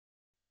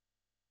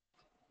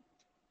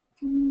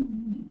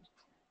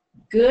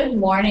Good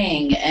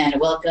morning and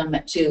welcome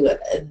to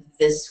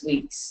this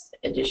week's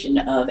edition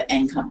of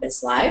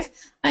NCompass Live.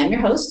 I'm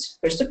your host,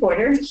 Krista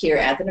Porter, here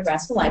at the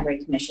Nebraska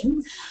Library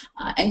Commission.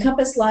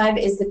 NCompass Live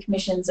is the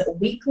Commission's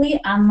weekly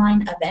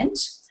online event.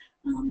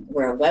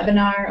 We're a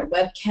webinar, a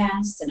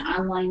webcast, an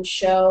online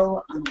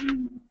show.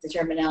 The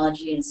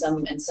terminology in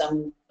some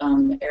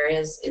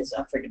areas is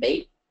up for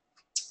debate.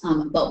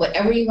 But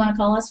whatever you want to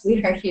call us,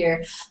 we are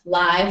here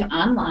live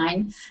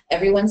online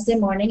every Wednesday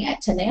morning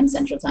at 10 a.m.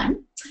 Central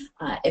Time.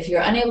 If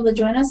you're unable to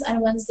join us on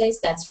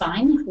Wednesdays, that's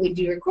fine. We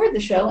do record the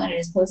show and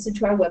it is posted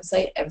to our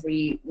website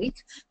every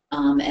week.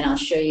 And I'll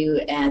show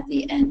you at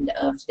the end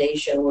of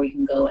today's show where you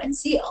can go and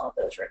see all of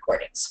those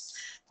recordings.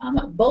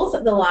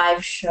 Both the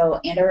live show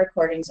and our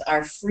recordings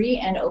are free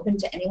and open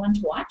to anyone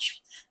to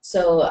watch.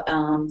 So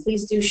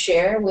please do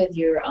share with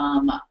your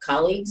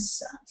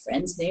colleagues,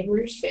 friends,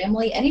 neighbors,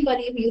 family,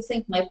 anybody who you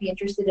think might be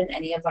interested in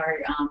any of our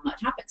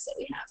topics that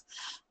we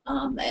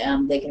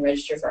have. They can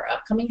register for our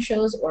upcoming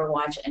shows or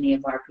watch any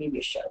of our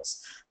previous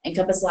shows.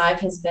 NCompass Live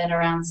has been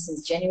around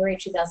since January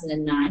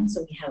 2009,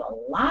 so we have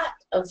a lot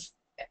of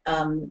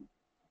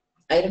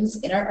items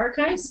in our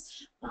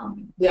archives.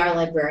 We are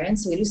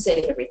librarians, so we do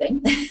save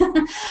everything.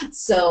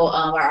 So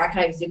our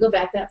archives do go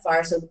back that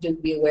far, so do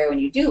be aware when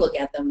you do look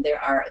at them, there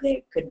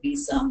could be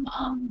some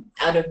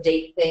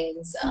out-of-date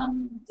things,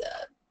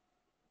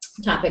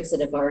 topics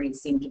that have already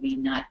seemed to be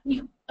not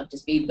up to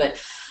speed,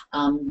 but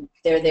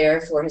they're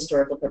there for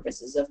historical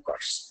purposes, of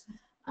course.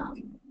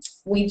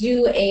 We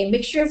do a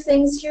mixture of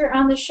things here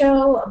on the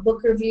show: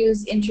 book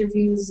reviews,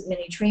 interviews,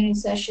 mini training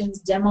sessions,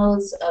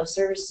 demos of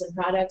services and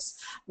products.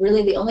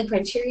 Really, the only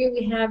criteria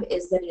we have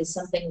is that it is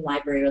something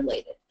library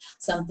related,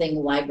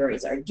 something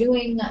libraries are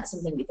doing,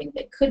 something we think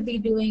they could be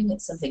doing,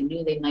 something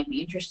new they might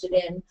be interested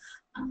in.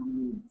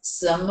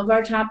 Some of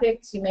our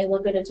topics, you may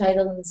look at a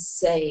title and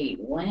say,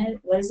 what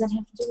does that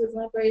have to do with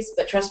libraries?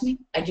 But trust me,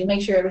 I do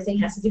make sure everything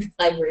has to do with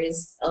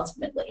libraries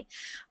ultimately.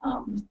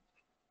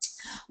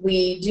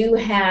 We do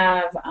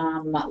have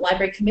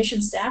Library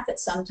Commission staff that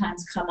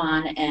sometimes come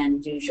on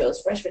and do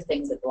shows for us for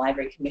things that the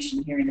Library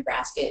Commission here in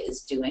Nebraska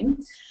is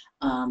doing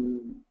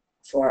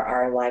for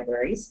our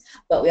libraries.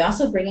 But we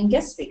also bring in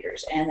guest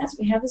speakers, and that's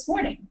what we have this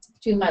morning.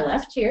 To my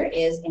left here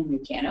is Andrew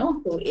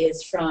Cano, who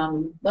is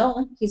from,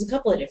 well, he's a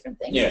couple of different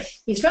things. Yeah.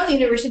 He's from the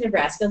University of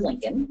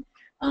Nebraska-Lincoln.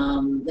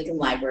 Lincoln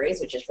Libraries,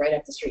 which is right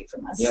up the street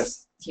from us.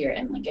 Yes. Here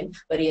in Lincoln,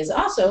 but he is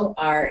also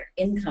our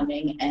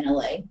incoming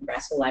NLA,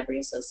 Nebraska Library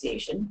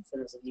Association, for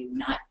those of you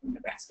not from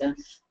Nebraska,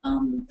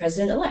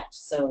 President-Elect.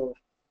 So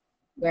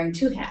wearing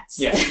two hats.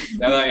 Yes,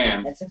 that I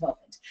am. That's a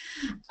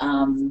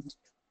moment.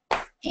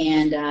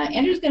 And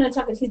Andrew's going to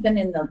talk, he's been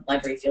in the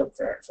library field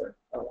for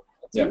a while.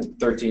 Yeah,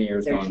 13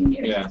 years. 13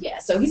 years. Yeah,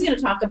 so he's going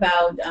to talk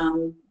about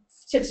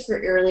tips for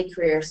early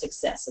career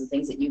success and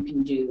things that you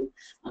can do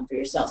for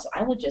yourself. So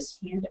I will just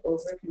hand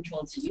over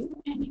control to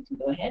you, and you can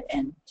go ahead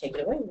and take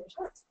it away with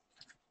yourself.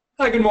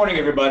 Hi, good morning,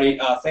 everybody.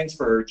 Thanks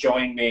for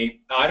joining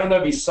me. I don't know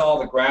if you saw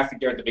the graphic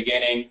there at the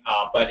beginning,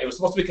 but it was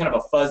supposed to be kind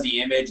of a fuzzy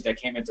image that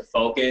came into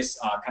focus,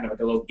 kind of like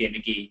a little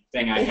gimmicky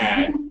thing I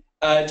had.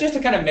 Just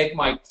to kind of make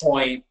my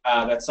point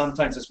that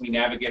sometimes as we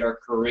navigate our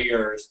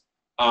careers,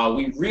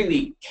 we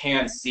really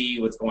can't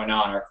see what's going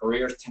on. Our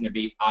careers tend to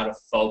be out of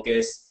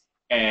focus.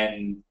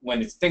 And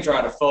when things are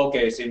out of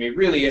focus, it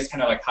really is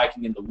kind of like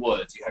hiking in the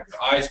woods. You have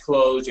your eyes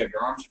closed, you have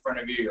your arms in front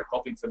of you, you're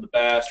hoping for the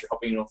best, you're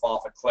hoping you don't fall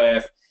off a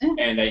cliff,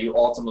 and that you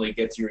ultimately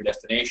get to your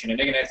destination. And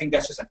again, I think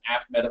that's just an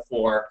apt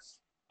metaphor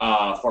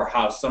for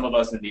how some of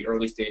us in the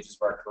early stages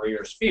of our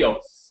careers feel.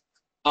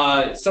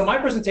 So my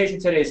presentation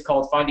today is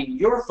called Finding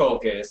Your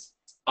Focus,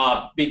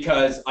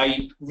 because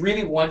I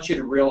really want you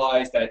to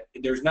realize that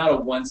there's not a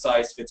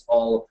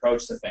one-size-fits-all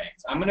approach to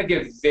things. I'm going to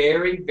give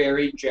very,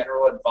 very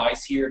general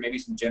advice here, maybe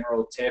some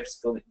general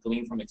tips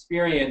gleaned from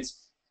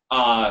experience,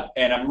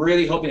 and I'm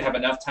really hoping to have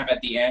enough time at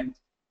the end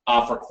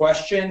for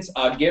questions.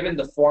 Given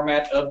the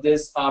format of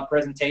this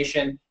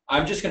presentation,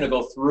 I'm just going to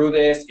go through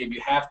this. If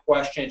you have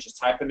questions, just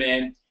type them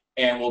in,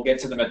 and we'll get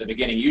to them at the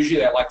beginning.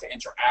 Usually I like to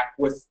interact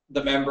with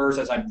the members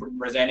as I'm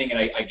presenting,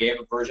 and I gave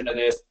a version of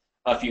this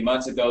a few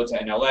months ago to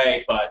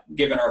NLA, but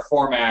given our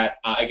format,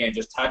 again,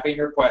 just type in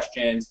your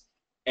questions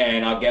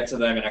and I'll get to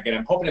them. And again,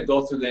 I'm hoping to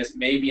go through this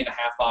maybe in a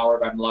half hour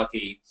if I'm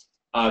lucky,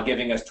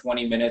 giving us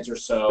 20 minutes or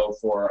so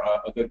for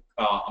a good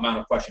amount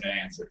of question and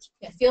answers.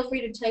 Yeah, feel free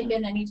to type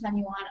in anytime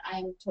you want.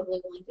 I'm totally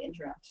willing to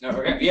interrupt.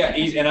 Okay. Yeah,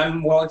 and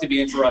I'm willing to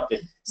be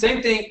interrupted.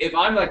 Same thing if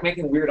I'm like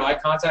making weird eye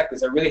contact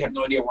because I really have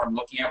no idea where I'm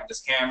looking at with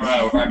this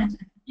camera, or I'm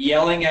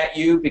yelling at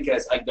you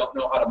because I don't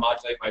know how to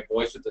modulate my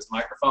voice with this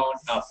microphone.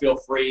 Feel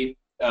free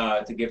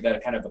to give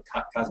that kind of a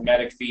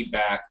cosmetic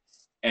feedback,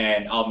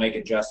 and I'll make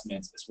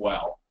adjustments as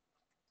well.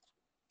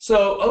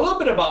 So a little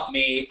bit about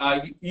me.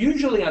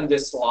 Usually on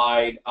this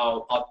slide,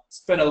 I'll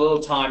spend a little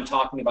time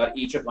talking about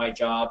each of my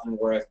jobs and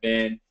where I've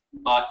been.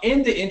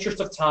 In the interest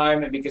of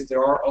time, and because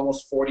there are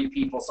almost 40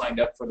 people signed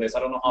up for this, I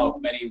don't know how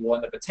many will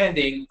end up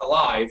attending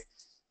live,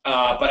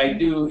 but I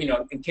do,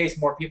 in case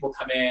more people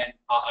come in,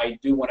 I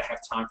do want to have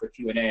time for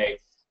Q&A.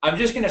 I'm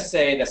just going to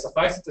say that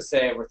suffice it to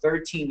say, over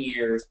 13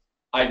 years,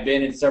 I've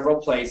been in several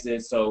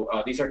places. So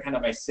these are kind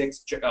of my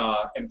 6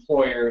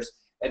 employers.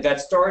 And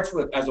that starts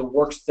with as a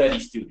work-study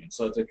student.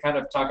 So to kind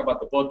of talk about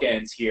the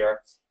bookends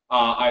here,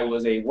 I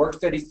was a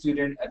work-study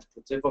student at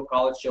the Pacific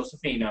College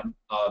Josephinum.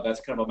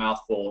 That's kind of a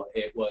mouthful.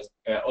 It was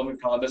over in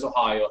Columbus,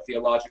 Ohio,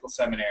 theological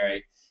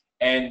seminary.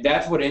 And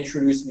that's what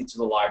introduced me to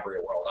the library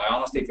world. I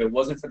honestly, if it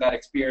wasn't for that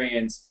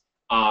experience,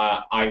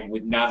 I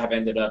would not have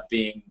ended up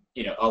being,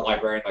 a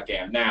librarian like I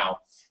am now.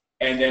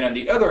 And then on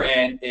the other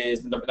end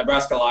is the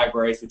Nebraska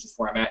Libraries, which is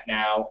where I'm at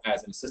now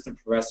as an assistant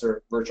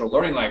professor, virtual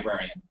learning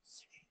librarian.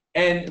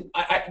 And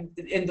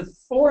in the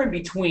 4 in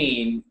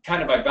between,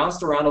 kind of I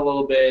bounced around a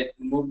little bit,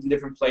 moved to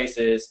different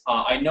places.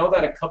 I know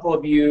that a couple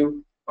of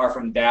you are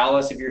from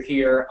Dallas if you're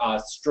here.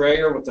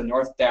 Strayer with the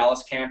North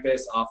Dallas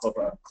campus off of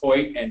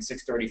Coit and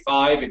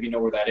 635, if you know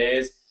where that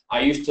is. I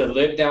used to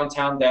live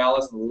downtown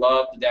Dallas,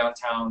 love the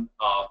downtown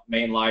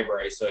main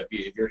library. So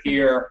if you're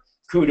here,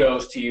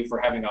 kudos to you for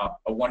having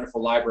a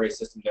wonderful library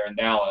system there in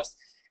Dallas.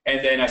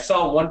 And then I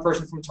saw one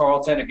person from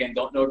Tarleton. Again,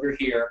 don't know if you're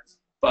here,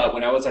 but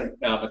when I was at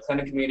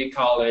McLennan Community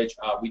College,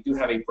 we do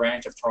have a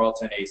branch of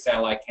Tarleton, a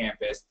satellite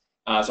campus.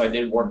 So I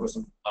did work with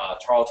some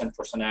Tarleton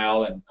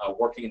personnel and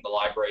working in the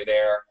library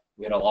there.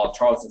 We had a lot of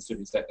Tarleton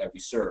students that we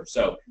serve.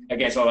 So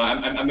again, so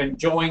I'm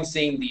enjoying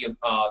seeing the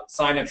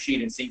sign-up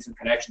sheet and seeing some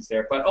connections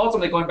there. But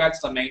ultimately, going back to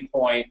the main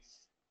point,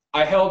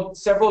 I held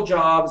several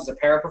jobs as a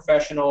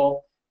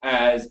paraprofessional,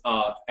 as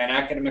an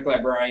academic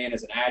librarian,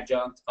 as an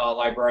adjunct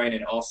librarian,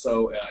 and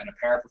also in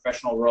a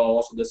paraprofessional role.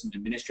 Also did some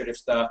administrative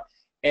stuff.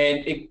 And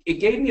it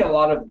gave me a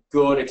lot of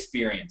good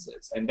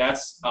experiences. And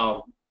that's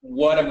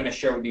what I'm going to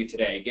share with you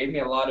today. It gave me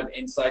a lot of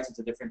insights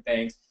into different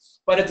things.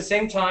 But at the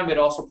same time, it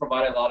also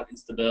provided a lot of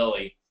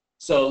instability.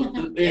 So,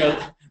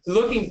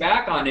 looking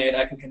back on it,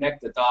 I can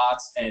connect the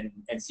dots and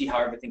see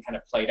how everything kind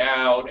of played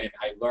out, and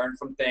I learned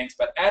from things.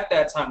 But at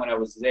that time when I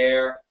was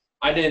there,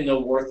 I didn't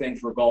know where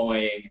things were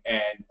going,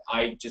 and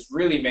I just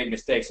really made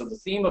mistakes. So the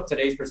theme of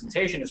today's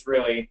presentation is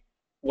really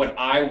what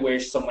I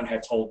wish someone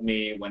had told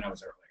me when I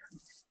was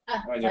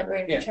earlier.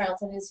 Librarian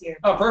Charlton is here.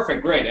 Oh,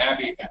 perfect, great,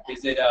 Abby.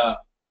 Is it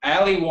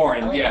Allie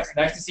Warren? Yes,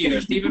 nice to see you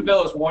there.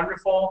 Stephenville is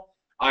wonderful.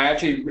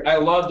 I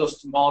love those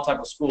small type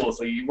of schools.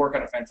 So you work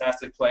at a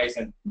fantastic place,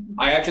 and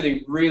I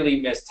actually really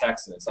miss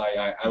Texas.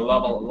 I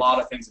love a lot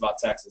of things about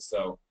Texas.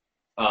 So,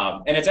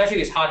 and it's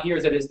actually as hot here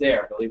as it is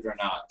there, believe it or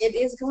not. It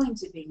is going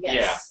to be,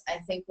 yes. Yeah. I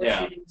think we're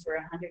shooting for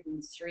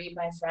 103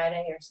 by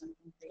Friday or something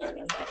crazy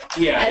like that.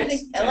 Yeah.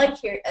 I like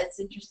here. It's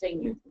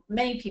interesting.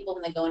 Many people,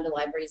 when they go into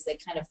libraries, they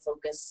kind of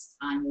focus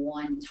on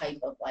one type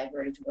of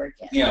library to work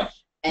in. Yeah.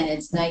 And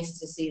it's nice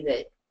to see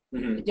that.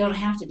 You don't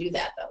have to do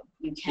that, though.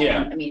 You can.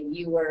 Yeah. I mean,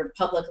 you were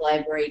public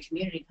library,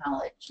 community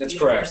college. That's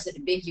university,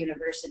 correct. Big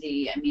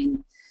university. I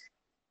mean,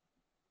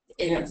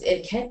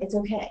 it's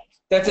okay.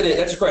 That's it.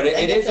 That's great.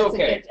 It is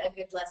okay. A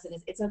good lesson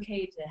is it's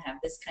okay to have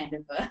this kind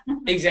of.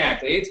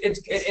 Exactly.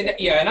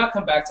 And I'll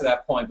come back to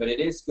that point, but it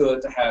is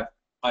good to have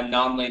a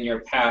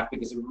nonlinear path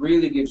because it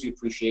really gives you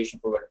appreciation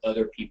for what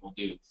other people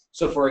do.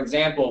 So, for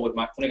example, with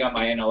putting on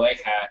my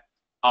NLA hat.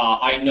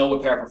 I know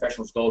what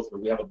paraprofessionals go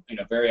through. We have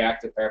a very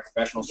active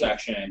paraprofessional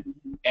section,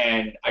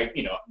 and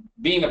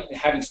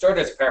having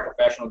started as a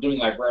paraprofessional doing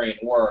librarian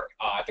work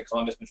at the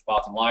Columbus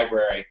Metropolitan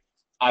Library,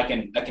 I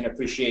can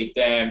appreciate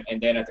them.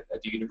 And then at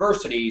the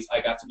universities,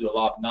 I got to do a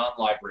lot of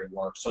non-library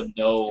work, so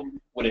know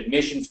what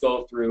admissions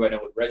go through, I know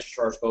what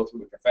registrars go through,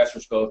 what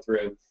professors go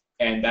through,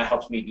 and that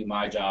helps me do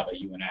my job at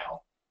UNL.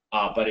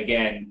 But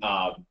again,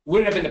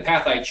 wouldn't have been the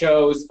path I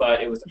chose,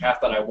 but it was the path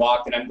that I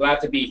walked, and I'm glad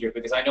to be here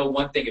because I know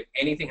one thing, if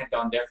anything had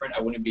gone different,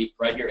 I wouldn't be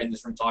right here in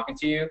this room talking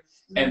to you,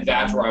 and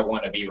that's where I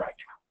want to be right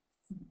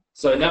now.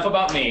 So enough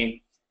about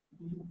me.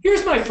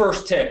 Here's my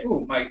first tip.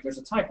 Ooh, there's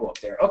a typo up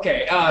there.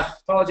 Okay,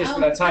 apologies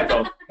for that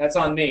typo. That's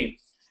on me.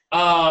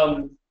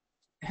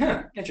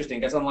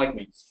 Interesting, that's unlike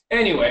me.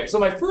 Anyway, so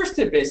my first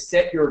tip is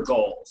set your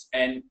goals.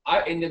 And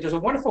there's a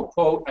wonderful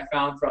quote I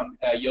found from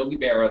Yogi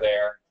Berra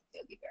there.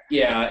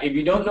 Yeah, if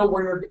you don't know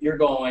where you're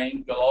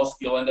going,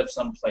 you'll end up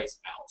someplace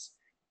else.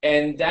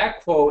 And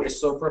that quote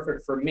is so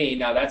perfect for me.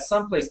 Now, that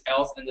someplace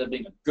else ends up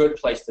being a good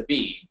place to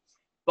be,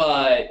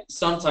 but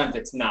sometimes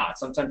it's not.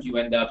 Sometimes you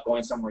end up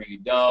going somewhere you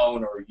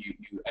don't, or you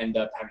end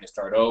up having to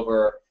start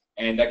over,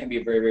 and that can be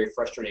a very, very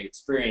frustrating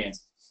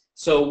experience.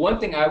 So one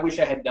thing I wish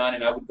I had done,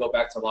 and I would go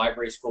back to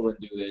library school and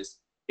do this,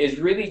 is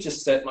really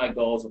just set my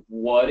goals of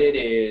what it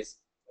is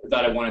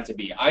that I wanted to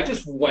be. I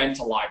just went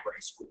to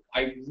library school.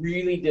 I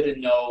really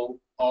didn't know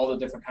all the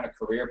different kind of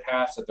career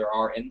paths that there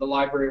are in the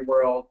library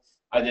world.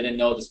 I didn't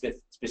know the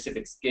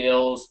specific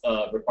skills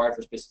required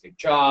for specific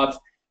jobs.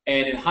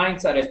 And in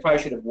hindsight, I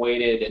probably should have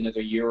waited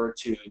another year or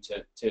two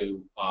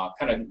to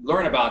kind of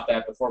learn about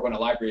that before going to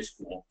library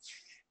school.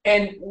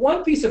 And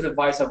one piece of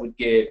advice I would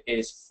give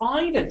is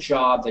find a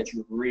job that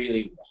you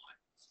really want.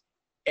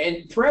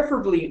 And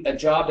preferably a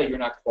job that you're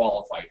not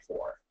qualified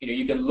for.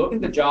 You can look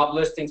at the job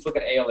listings, look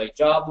at ALA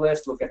job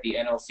lists, look at the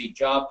NLC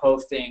job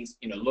postings,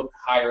 look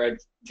higher ed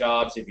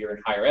jobs if you're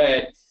in higher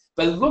ed,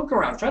 but look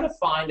around, try to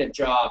find a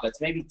job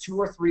that's maybe 2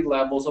 or 3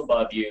 levels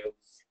above you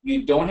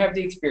you don't have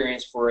the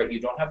experience for it, you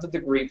don't have the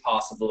degree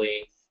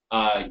possibly,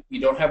 you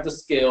don't have the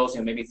skills,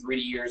 maybe 3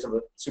 years of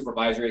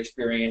supervisory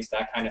experience,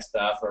 that kind of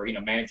stuff, or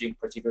managing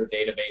particular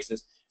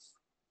databases.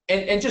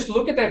 And just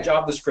look at that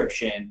job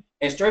description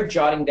and start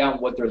jotting down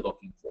what they're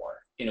looking for.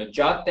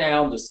 Jot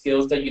down the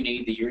skills that you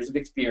need, the years of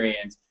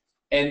experience,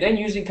 and then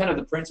using kind of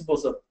the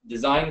principles of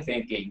design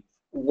thinking,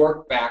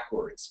 work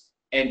backwards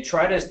and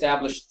try to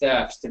establish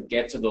steps to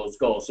get to those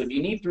goals. So if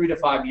you need 3 to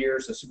 5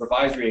 years of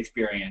supervisory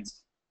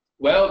experience,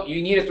 well,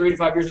 you need 3 to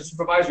 5 years of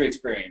supervisory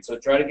experience. So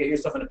try to get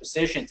yourself in a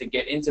position to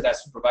get into that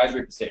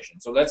supervisory position.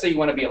 So let's say you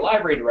want to be a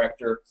library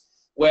director.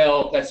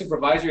 Well, that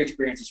supervisory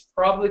experience is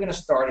probably going to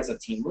start as a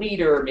team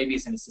leader, maybe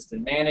as an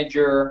assistant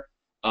manager,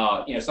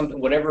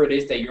 something, whatever it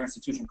is that your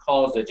institution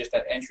calls it, just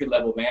that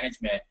entry-level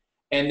management.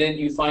 And then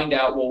you find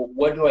out, well,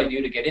 what do I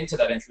do to get into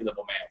that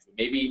entry-level management?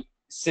 Maybe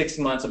 6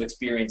 months of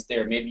experience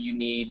there. Maybe you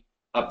need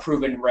a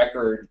proven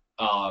record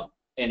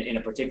in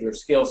a particular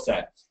skill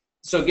set.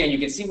 So again, you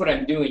can see what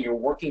I'm doing. You're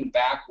working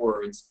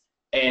backwards,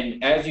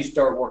 and as you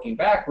start working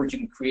backwards, you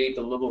can create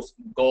the little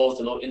goals,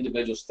 the little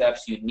individual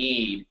steps you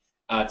need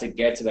to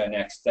get to that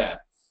next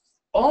step.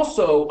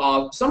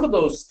 Also, some of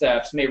those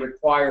steps may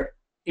require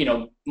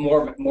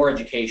more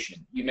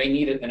education. You may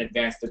need an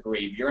advanced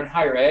degree. If you're in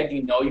higher ed,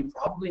 you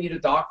probably need a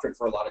doctorate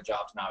for a lot of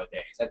jobs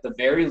nowadays. At the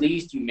very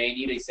least, you may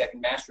need a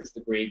second master's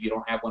degree if you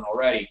don't have one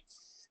already.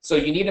 So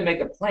you need to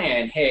make a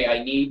plan. Hey,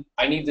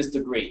 I need this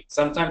degree.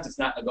 Sometimes it's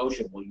not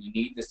negotiable. You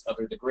need this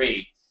other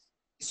degree.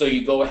 So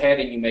you go ahead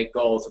and you make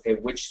goals. Okay,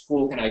 which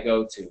school can I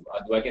go to?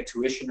 Do I get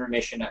tuition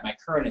remission at my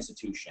current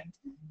institution?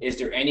 Is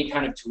there any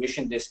kind of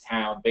tuition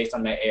discount based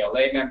on my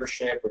ALA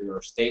membership or your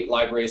state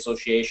library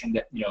association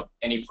that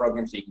any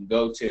programs that you can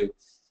go to?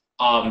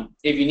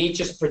 If you need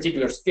just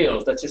particular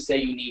skills, let's just say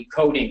you need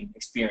coding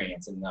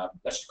experience, and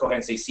let's just go ahead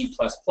and say C++.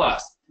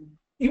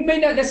 You may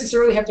not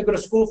necessarily have to go to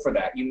school for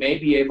that. You may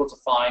be able to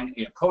find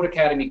Code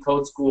Academy,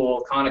 Code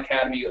School, Khan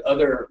Academy,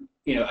 other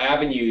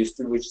avenues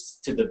through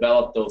which to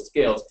develop those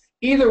skills.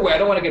 Either way, I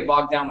don't want to get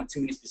bogged down with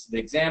too many specific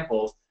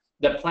examples.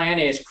 The plan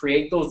is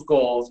create those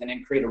goals and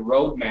then create a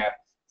roadmap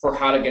for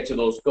how to get to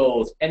those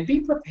goals, and be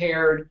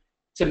prepared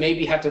to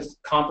maybe have to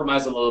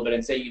compromise a little bit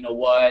and say, you know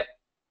what,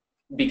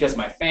 because of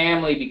my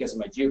family, because of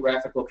my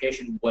geographic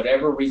location,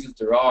 whatever reasons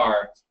there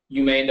are,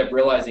 you may end up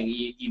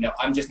realizing,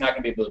 I'm just not going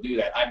to be able to do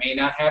that. I may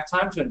not have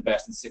time to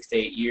invest in 6 to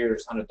 8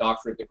 years on a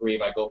doctorate degree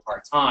if I go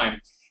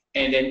part-time,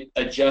 and then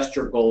adjust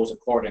your goals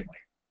accordingly.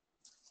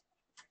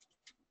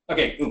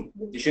 Okay,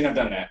 you shouldn't have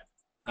done that.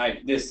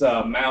 This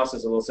mouse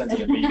is a little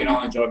sensitive, but you can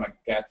all enjoy my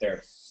cat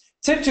there.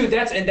 Tip 2,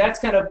 that's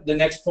kind of the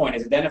next point,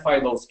 is identify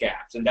those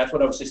gaps, and that's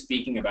what I was just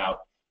speaking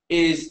about,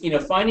 is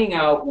finding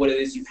out what it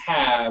is you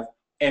have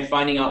and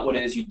finding out what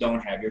it is you don't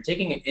have. You're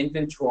taking an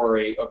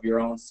inventory of your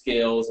own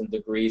skills and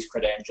degrees,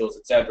 credentials,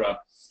 etc.,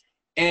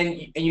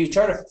 and you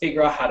try to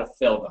figure out how to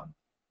fill them.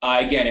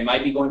 Again, it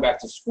might be going back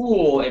to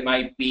school. It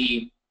might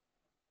be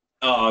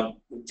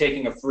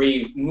taking a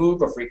free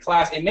MOOC or free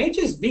class. It may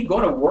just be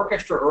going to work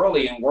extra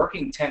early and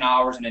working 10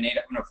 hours in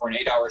for an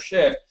 8-hour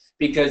shift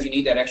because you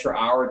need that extra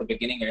hour at the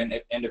beginning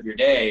and end of your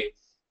day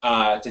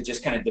to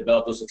just kind of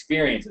develop those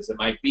experiences. It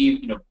might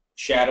be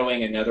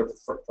shadowing another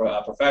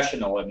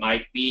professional. It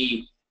might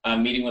be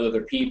meeting with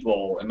other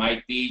people. It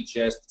might be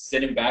just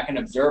sitting back and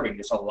observing.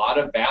 There's a lot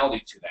of value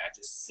to that,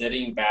 just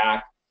sitting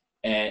back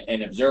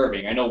and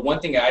observing. I know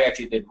one thing I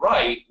actually did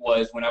right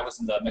was when I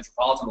was in the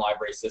Metropolitan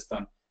Library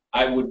System,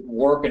 I would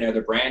work in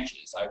other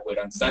branches.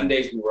 On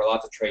Sundays, we were allowed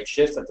to trade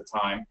shifts at the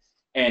time,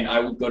 and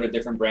I would go to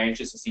different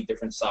branches to see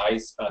different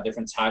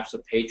different types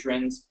of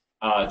patrons,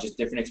 just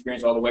different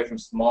experience all the way from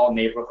small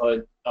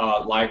neighborhood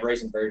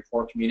libraries in very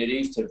poor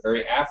communities to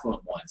very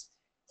affluent ones.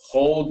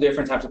 Whole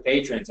different types of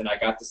patrons, and I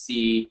got to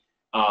see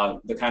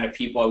the kind of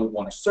people I would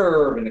want to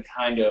serve and the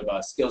kind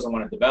of skills I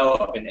want to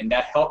develop, and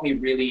that helped me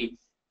really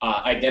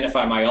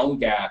identify my own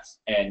gaps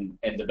and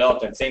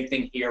develop them. Same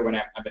thing here when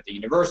I'm at the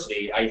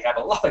university. I have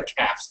a lot of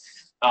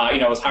gaps.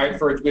 I was hired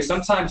for, because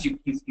sometimes you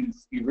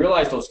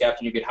realize those gaps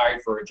and you get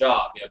hired for a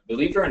job.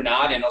 Believe it or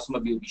not, and some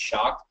of you will be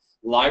shocked,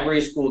 library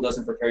school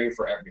doesn't prepare you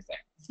for everything.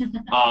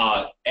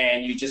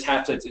 And you just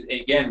have to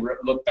again,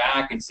 look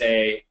back and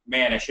say,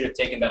 man, I should have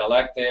taken that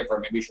elective, or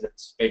maybe you should have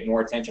paid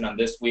more attention on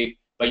this week,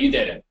 but you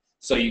didn't.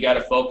 So you got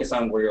to focus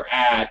on where you're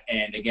at,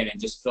 and again,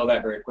 and just fill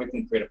that very quickly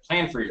and create a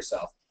plan for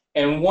yourself.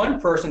 And one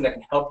person that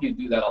can help you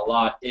do that a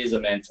lot is a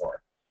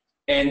mentor.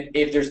 And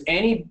if there's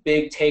any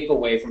big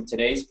takeaway from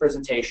today's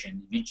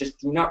presentation, you just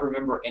do not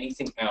remember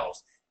anything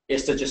else,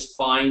 is to just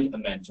find a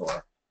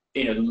mentor.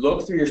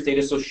 Look through your state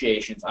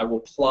associations. I will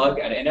plug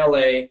at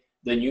NLA,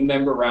 the new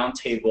member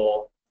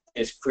roundtable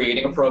is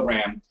creating a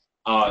program.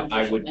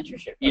 Exactly.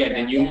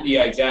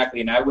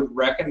 And I would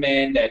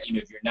recommend that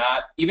even if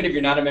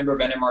you're not a member of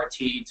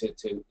NMRT,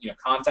 to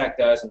contact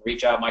us and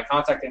reach out. My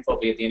contact info will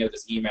be at the end of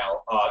this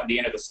email, at the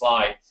end of the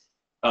slide.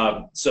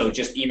 So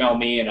just email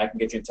me and I can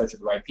get you in touch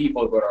with the right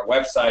people. Go to our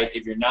website.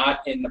 If you're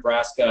not in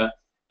Nebraska,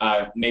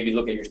 maybe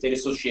look at your state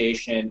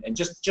association and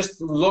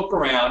just look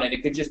around, and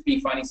it could just be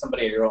finding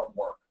somebody at your own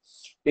work.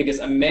 Because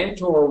a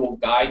mentor will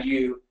guide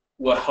you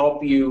will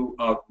help you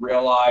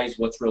realize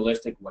what's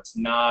realistic, what's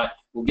not.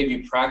 We'll give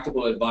you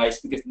practical advice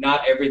because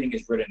not everything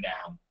is written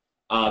down.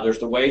 There's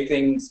the way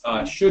things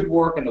should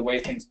work and the way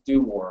things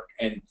do work,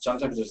 and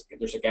sometimes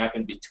there's a gap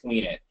in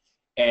between it.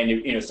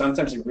 And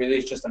sometimes it really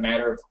is just a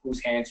matter of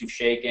whose hands you've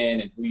shaken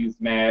and who you've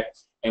met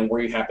and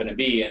where you happen to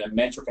be, and a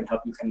mentor can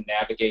help you kind of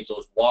navigate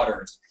those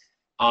waters.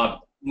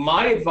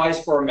 My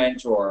advice for a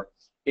mentor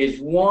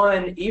is,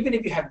 one, even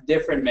if you have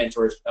different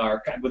mentors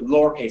kind of with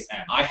lowercase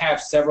m, I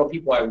have several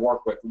people I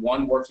work with.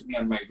 One works with me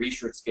on my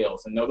research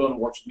skills, and another one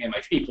works with me on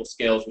my people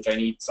skills, which I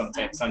need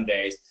sometimes some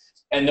days.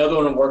 And another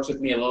one works with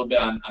me a little bit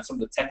on some of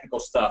the technical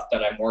stuff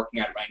that I'm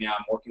working at right now.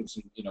 I'm working with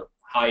some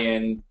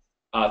high-end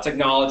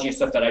technology and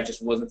stuff that I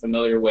just wasn't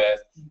familiar with.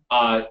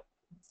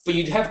 But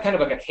you'd have kind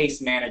of like a case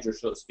manager,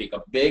 so to speak,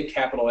 a big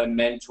capital M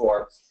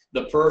mentor,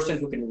 the person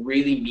who can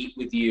really meet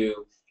with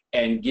you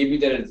and give you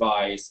that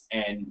advice.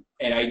 And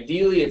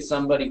ideally, it's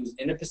somebody who's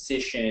in a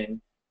position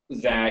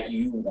that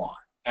you want,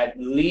 at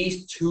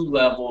least 2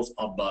 levels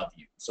above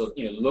you. So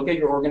look at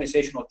your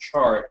organizational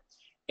chart,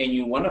 and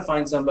you want to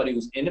find somebody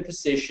who's in a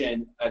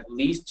position at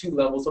least 2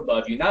 levels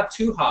above you, not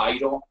too high. You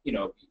don't,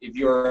 if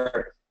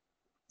you're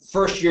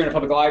first year in a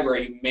public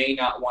library, you may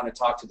not want to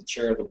talk to the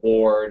chair of the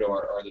board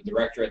or the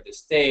director at this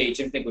stage.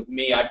 Same thing with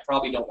me. I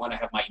probably don't want to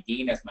have my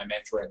dean as my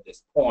mentor at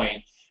this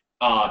point,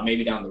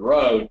 maybe down the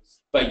road.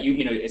 But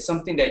it's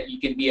something that you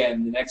can be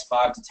in the next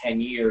 5 to 10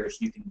 years.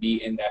 You can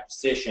be in that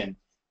position.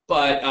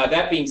 But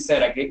that being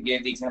said, I gave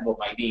the example of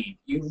my dean.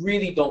 You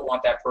really don't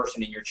want that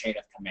person in your chain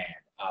of command.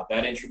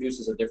 That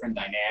introduces a different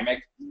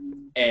dynamic,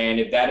 and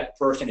if that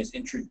person is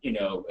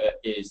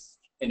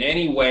in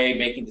any way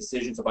making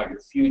decisions about your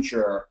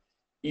future,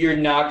 you're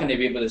not going to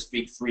be able to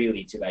speak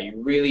freely to that. You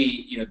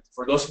really,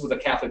 for those with a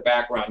Catholic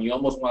background, you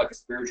almost want like a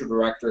spiritual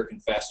director or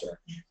confessor.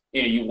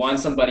 You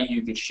want somebody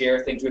you can share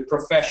things with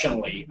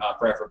professionally,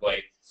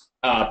 preferably,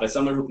 but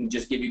someone who can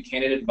just give you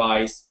candid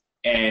advice.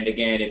 And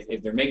again,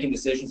 if they're making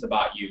decisions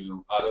about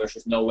you, there's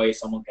just no way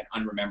someone can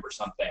unremember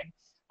something.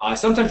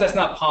 Sometimes that's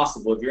not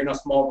possible. If you're in a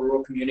small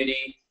rural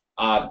community,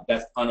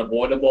 that's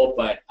unavoidable,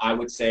 but I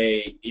would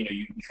say,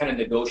 you kind of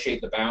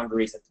negotiate the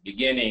boundaries at the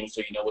beginning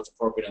so you know what's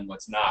appropriate and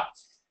what's not.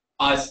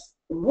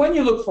 When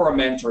you look for a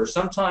mentor,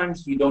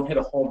 sometimes you don't hit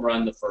a home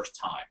run the first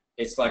time.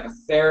 It's like a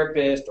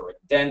therapist or a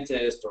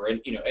dentist or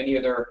any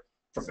other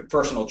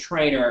personal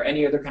trainer,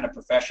 any other kind of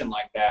profession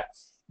like that.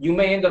 You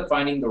may end up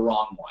finding the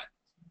wrong one.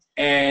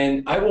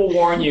 And I will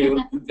warn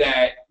you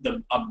that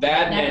a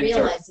bad mentor. Not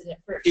realize it at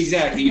first.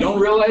 Exactly. You don't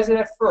realize it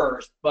at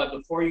first, but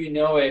before you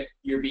know it,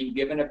 you're being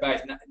given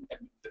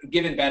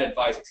bad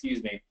advice,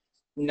 excuse me,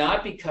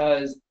 not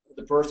because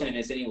the person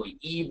is any way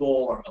evil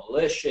or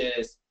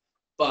malicious,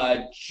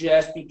 but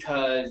just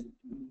because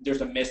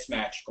there's a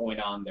mismatch going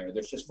on there.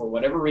 There's just, for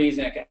whatever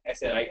reason, like I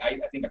said, I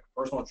think a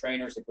personal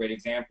trainer is a great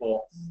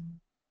example.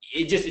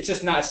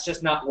 It's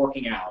just not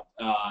working out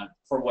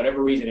for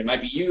whatever reason. It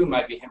might be you, it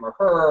might be him or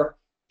her,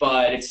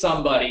 but it's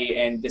somebody,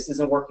 and this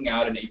isn't working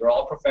out, and you're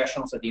all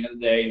professionals at the end of the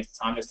day, and it's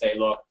time to say,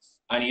 look,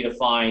 I need to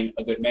find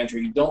a good mentor.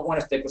 You don't want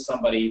to stick with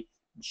somebody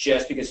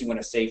just because you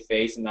want to save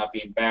face and not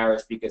be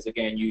embarrassed, because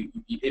again,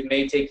 it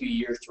may take you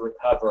years to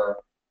recover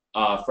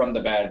from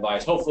the bad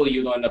advice. Hopefully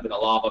you don't end up in a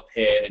lava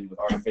pit and with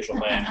artificial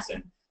lamps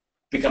and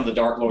become the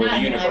Dark Lord of the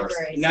universe.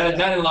 Not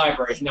in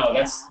libraries. No,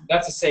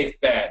 that's a safe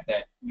bet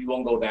that you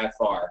won't go that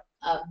far.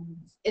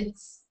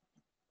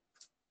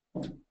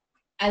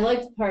 I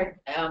like the part,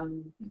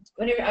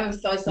 whenever I've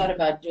always thought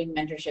about doing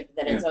mentorship,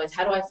 that it's always,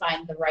 how do I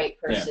find the right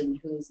person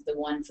who's the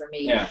one for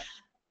me? Yeah.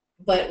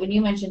 But when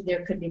you mentioned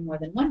there could be more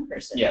than one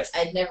person, yes,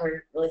 I'd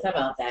never really thought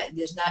about that.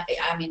 There's not.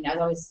 I mean, I've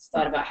always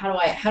thought about how do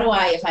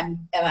I, if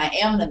I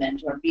am the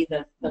mentor, be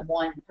the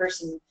one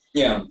person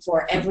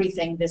for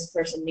everything this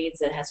person needs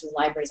that has to do with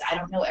libraries. I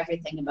don't know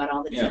everything about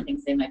all the different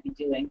things they might be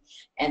doing,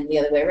 and the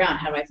other way around.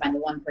 How do I find the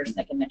one person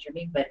that can mentor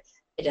me? But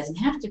it doesn't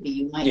have to be.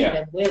 You might end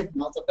up with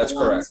multiple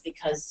ones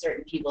because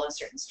certain people have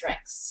certain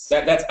strengths.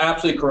 That's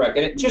absolutely correct.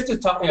 And just to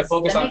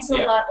focus on, that makes a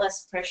lot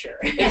less pressure.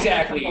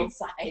 Exactly. On both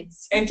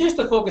sides. And just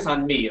to focus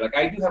on me, like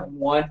I do have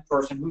one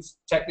person who's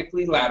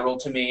technically lateral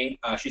to me.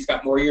 She's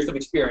got more years of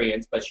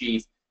experience, but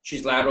she's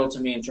lateral to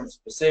me in terms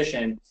of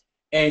position,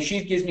 and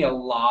she gives me a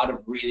lot of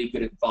really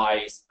good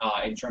advice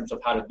in terms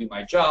of how to do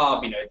my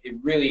job. It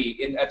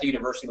really, at the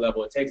university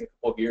level, it takes a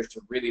couple of years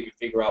to really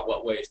figure out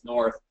what way is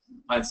north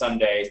on some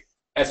days.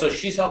 And so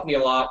she's helped me a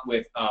lot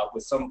with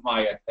some of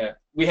my,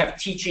 we have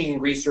teaching,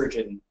 research,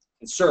 and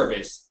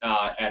service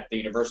at the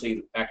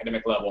university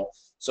academic level.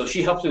 So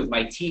she helps me with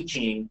my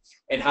teaching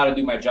and how to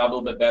do my job a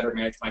little bit better,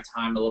 manage my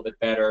time a little bit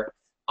better.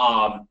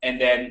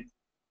 And then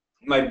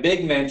my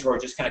big mentor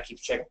just kind of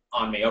keeps checking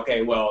on me.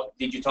 Okay, well,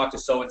 did you talk to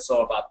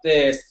so-and-so about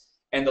this?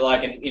 And the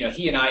like, and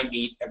he and I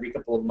meet every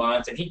couple of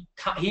months, and he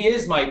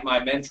is my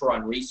mentor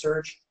on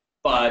research.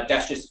 But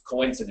that's just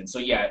coincidence. So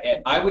yeah,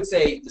 I would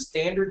say the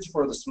standards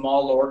for the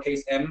small lowercase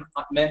m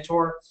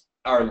mentor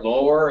are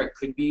lower. It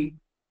could be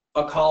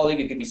a colleague,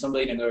 it could be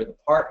somebody in another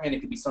department, it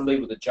could be somebody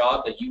with a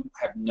job that you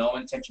have no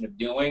intention of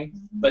doing,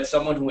 but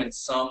someone who in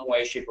some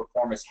way, shape, or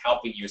form is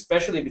helping you,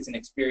 especially if it's an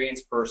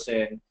experienced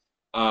person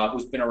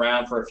who's been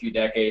around for a few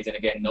decades and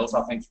again knows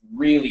how things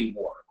really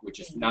work, which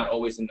is not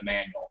always in the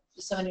manual.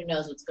 Just someone who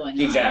knows what's going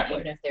on, Exactly.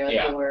 even if they're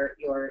your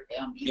equal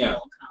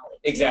colleague.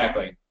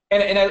 Exactly.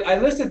 And I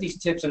listed these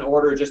tips in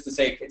order just to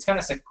say it's kind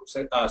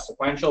of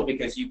sequential,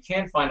 because you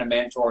can find a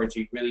mentor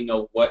until you really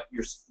know what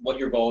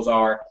your goals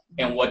are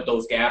and what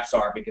those gaps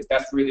are, because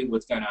that's really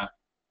what's gonna.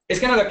 It's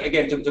kind of like,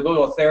 again, to go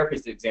to a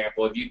therapist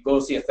example. If you go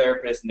see a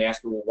therapist and they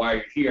ask you, well, why are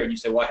you here, and you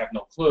say, well, I have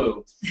no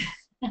clue.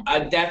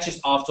 That's just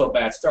off to a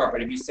bad start.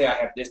 But if you say, I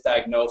have this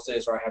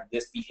diagnosis, or I have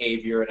this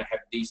behavior, and I have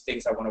these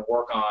things I want to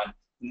work on,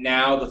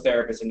 now the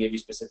therapist can give you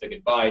specific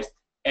advice.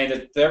 And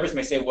the therapist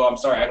may say, well, I'm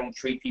sorry, I don't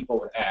treat people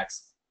with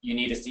X. You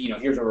need to see,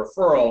 here's a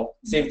referral.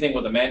 Same thing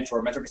with a mentor.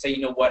 A mentor can say,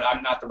 you know what,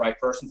 I'm not the right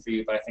person for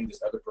you, but I think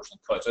this other person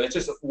could. So it's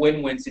just a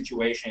win-win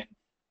situation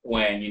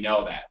when you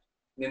know that.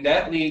 And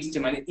that leads to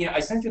my, I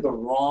sent you the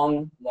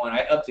wrong one.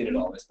 I updated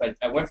all this, but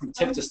I went from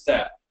tip to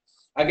step.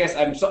 I guess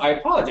I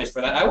apologize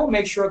for that. I will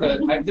make sure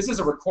that this is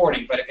a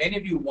recording, but if any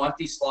of you want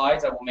these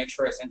slides, I will make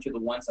sure I sent you the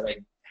ones that I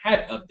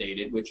had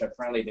updated, which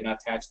apparently did not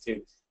attach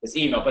to this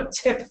email. But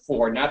tip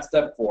 4, not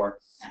step 4,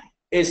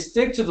 is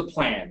stick to the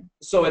plan.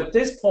 So at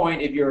this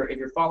point, if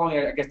you're following,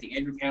 I guess, the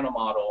Andrew Cano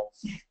model,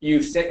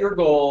 you've set your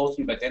goals,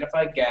 you've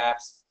identified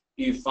gaps,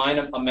 you find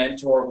a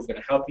mentor who's going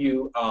to help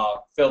you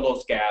fill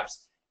those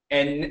gaps.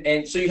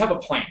 And so you have a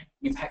plan.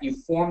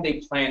 You've formed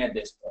a plan at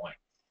this point.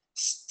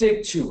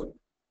 Stick to it.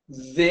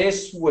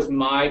 This was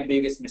my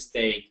biggest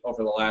mistake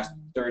over the last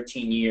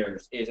 13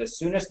 years, is as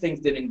soon as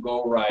things didn't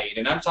go right,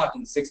 and I'm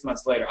talking 6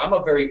 months later, I'm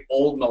a very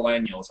old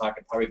millennial, so I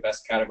can probably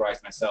best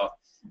categorize myself,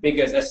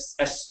 because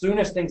as soon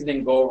as things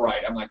didn't go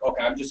right, I'm like,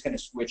 okay, I'm just going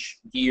to switch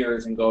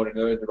gears and go to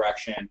another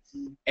direction.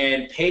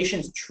 And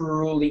patience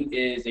truly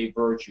is a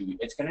virtue.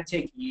 It's going to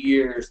take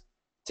years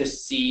to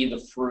see the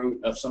fruit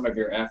of some of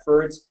your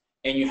efforts,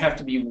 and you have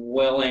to be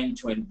willing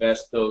to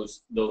invest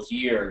those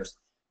years.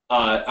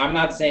 I'm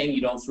not saying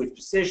you don't switch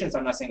positions.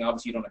 I'm not saying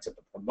obviously you don't accept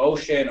a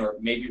promotion, or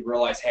maybe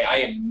realize, hey, I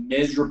am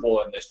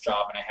miserable in this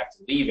job and I have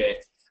to leave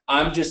it.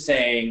 I'm just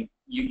saying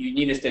you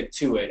need to stick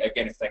to it.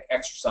 Again, it's like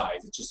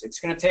exercise. It's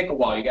going to take a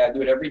while. You got to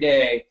do it every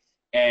day.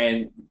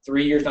 And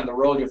 3 years down the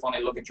road, you'll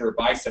finally look at your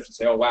biceps and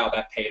say, oh, wow,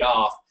 that paid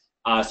off.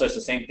 So it's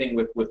the same thing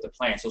with the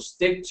plan. So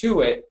stick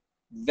to it.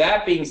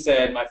 That being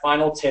said, my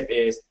final tip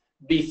is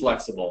be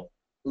flexible.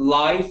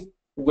 Life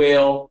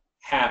will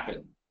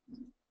happen.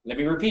 Let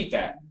me repeat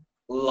that.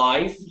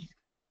 Life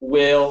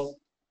will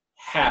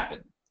happen.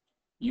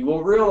 You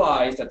will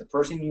realize that the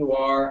person you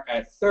are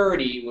at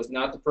 30 was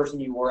not the person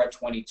you were at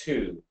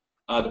 22.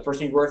 The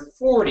person you were at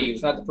 40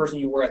 was not the person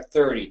you were at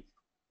 30.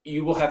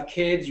 You will have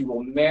kids. You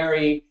will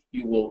marry.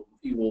 You will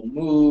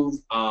move.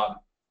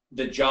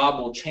 The job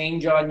will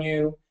change on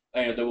you.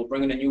 They will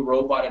bring in a new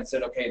robot and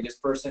said, okay, this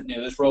person,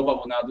 this robot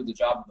will now do the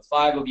job of the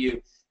 5 of you.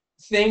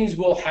 Things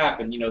will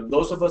happen.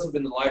 Those of us who have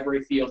been in the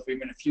library field for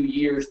even a few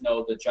years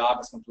know the job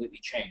has completely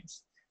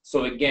changed.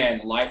 So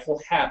again, life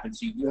will happen,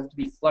 so you have to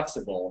be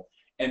flexible,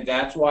 and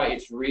that's why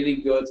it's really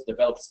good to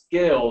develop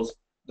skills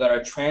that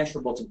are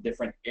transferable to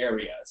different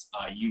areas.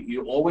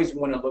 You always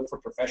want to look for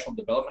professional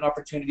development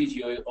opportunities.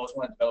 You always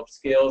want to develop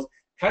skills.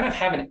 Kind of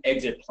have an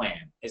exit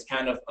plan is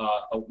kind of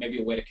maybe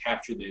a way to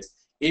capture this.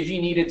 If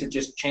you needed to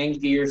just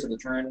change gears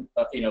and turn,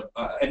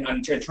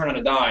 and turn on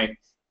a dime,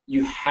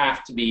 you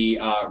have to be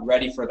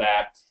ready for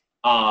that,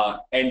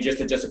 and just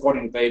adjust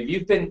accordingly. But if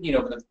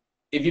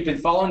you've been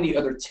following the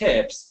other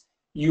tips,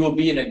 you will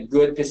be in a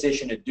good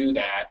position to do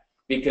that,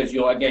 because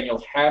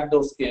you'll have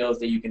those skills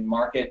that you can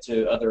market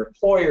to other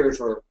employers,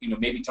 or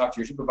maybe talk to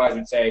your supervisor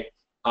and say,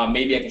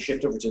 maybe I can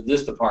shift over to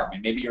this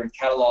department. Maybe you're in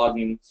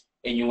cataloging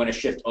and you want to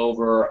shift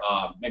over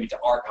maybe to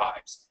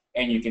archives,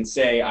 and you can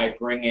say, I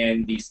bring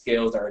in these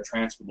skills that are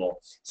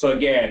transferable. So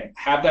again,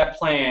 have that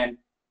plan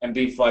and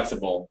be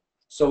flexible.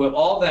 So with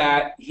all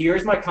that,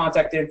 here's my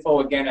contact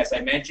info. Again, as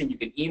I mentioned, you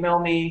can email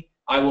me.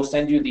 I will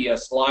send you the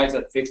slides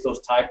that fix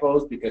those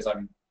typos, because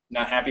I'm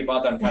not happy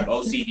about them. I'm kind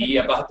of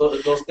OCD about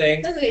those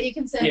things. That's okay. You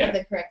can send me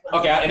the correct ones.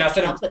 Okay, and I'll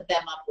put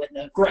them up with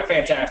the great,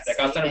 fantastic.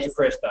 I'll send them to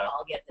Krista.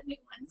 I'll get the new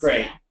ones.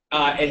 Great.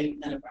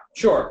 And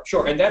sure.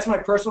 And that's my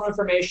personal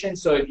information.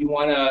 So if you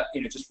want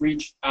to, just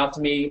reach out to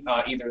me,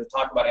 either to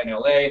talk about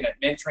NLA and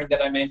that mentoring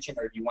that I mentioned,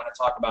 or if you want to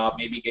talk about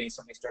maybe getting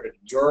something started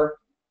in your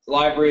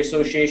library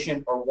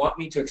association, or want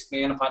me to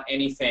expand upon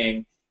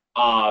anything,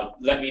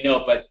 let me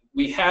know. But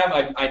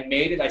I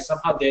made it. I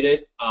somehow did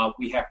it.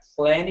 We have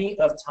plenty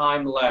of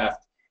time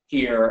left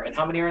here. And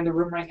how many are in the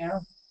room right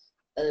now?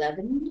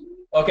 11.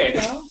 Okay.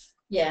 12?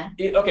 Yeah.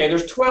 Okay,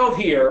 there's 12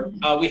 here.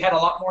 We had a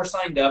lot more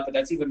signed up, but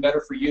that's even better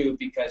for you,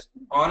 because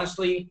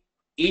honestly,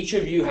 each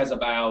of you has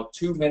about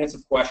 2 minutes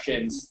of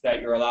questions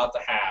that you're allowed to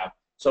have.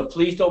 So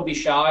please don't be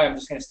shy. I'm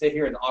just going to sit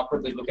here and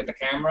awkwardly look at the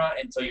camera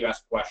until you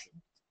ask a question.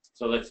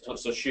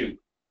 So shoot.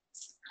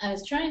 I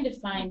was trying to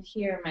find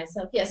here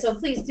myself. Yeah, so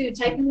please do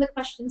type in the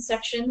questions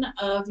section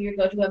of your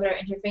GoToWebinar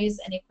interface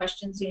any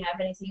questions you have,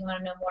 anything you want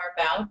to know more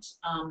about,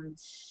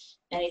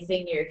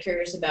 anything you're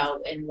curious about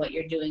and what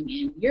you're doing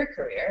in your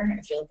career,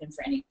 if you're looking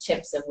for any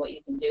tips of what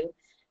you can do.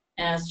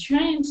 And I was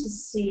trying to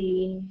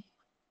see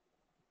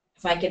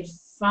if I could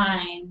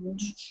find.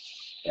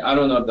 I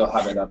don't know if they'll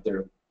have it up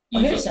there. Oh,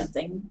 here's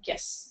something.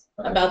 Yes,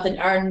 about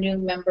our new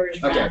members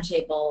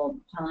roundtable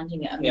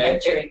launching a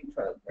mentoring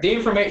program. The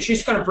information,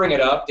 she's going to bring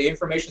it up. The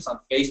information's on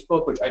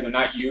Facebook, which I do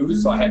not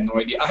use, so I have no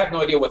idea. I have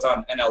no idea what's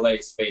on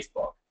NLA's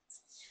Facebook.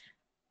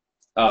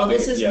 Well,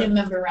 this is new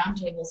member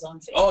roundtables on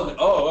Facebook.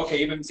 Oh, okay.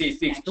 Even see, it's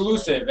the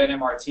exclusive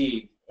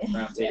NMRT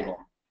roundtable.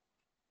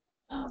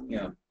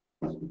 Yeah.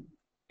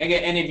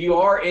 Again, and if you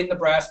are in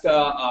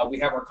Nebraska, we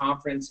have our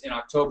conference in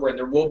October, and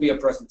there will be a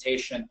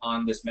presentation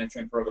on this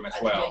mentoring program as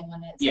well.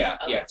 Yeah.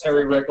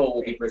 Terry Rickle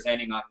will be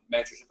presenting on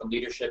mentorship and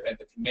leadership, and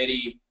the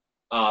committee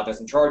that's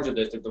in charge of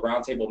this, the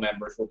roundtable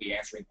members, will be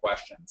answering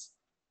questions.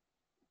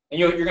 And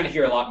you're going to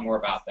hear a lot more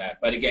about that.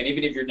 But again,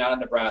 even if you're not in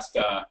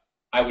Nebraska,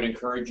 I would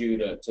encourage you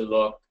to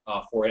look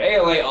for it.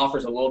 ALA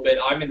offers a little bit.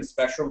 I'm in the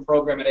Spectrum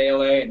program at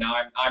ALA, and now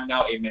I'm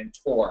now a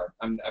mentor.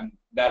 I'm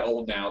that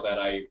old now that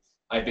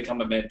I've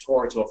become a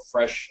mentor to a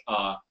fresh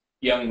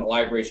young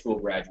library school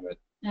graduate.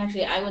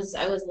 Actually, I was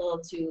a little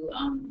too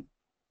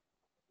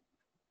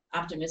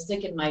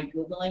optimistic in my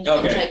Googling.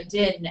 Okay. I typed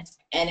in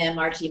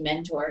NMRT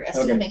mentor,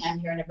 assuming I'm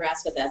here in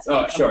Nebraska. That's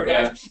sure,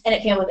 yeah. And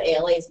it came with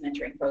ALA's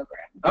mentoring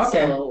program.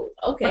 Okay. So,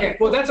 okay.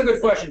 Well, that's a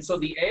good question. So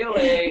the ALA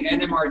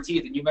NMRT,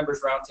 the New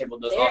Members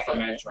Roundtable, does offer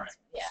mentoring.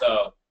 Yeah.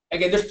 So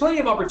again, there's plenty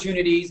of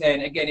opportunities,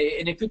 and again,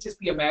 it could just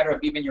be a matter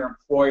of even your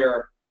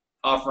employer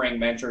offering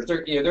mentors.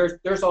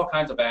 There's all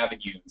kinds of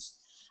avenues.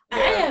 I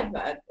have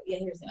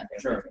here's the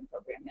other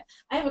program.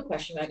 I have a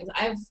question about,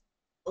 because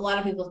a lot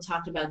of people have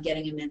talked about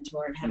getting a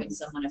mentor and having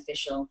someone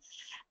official,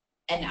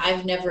 and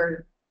I've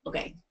never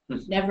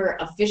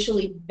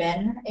officially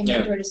been a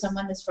mentor to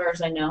someone, as far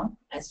as I know,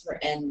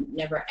 and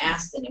never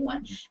asked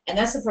anyone. And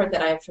that's the part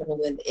that I have trouble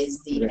with,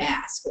 is the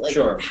ask. Like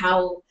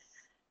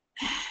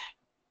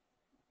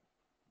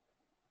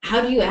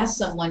how do you ask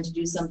someone to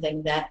do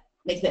something that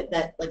make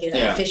that like an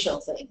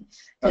official thing?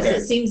 Because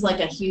it seems like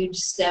a huge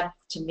step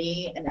to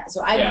me. And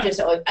so I've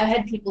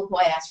had people who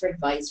I ask for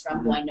advice from,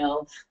 who I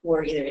know who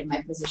are either in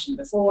my position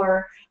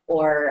before,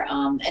 or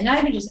and not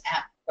even just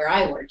at where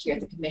I work here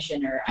at the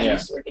commission, or I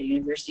used to work at a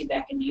university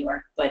back in New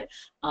York, but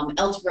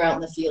elsewhere out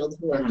in the field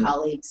who are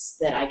colleagues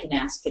that I can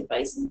ask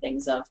advice and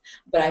things of.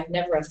 But I've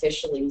never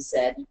officially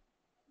said,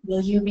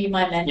 "Will you be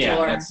my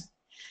mentor?"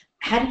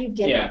 How do you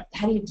get?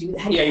 How do you do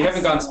that? You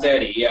haven't gone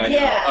steady.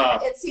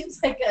 It seems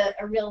like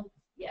a real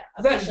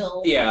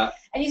official.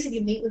 And you said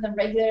you meet with them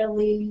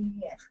regularly.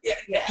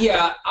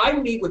 I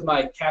meet with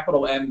my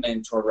capital M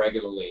mentor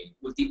regularly.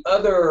 With the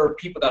other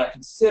people that I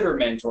consider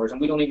mentors, and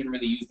we don't even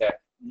really use that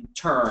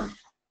term,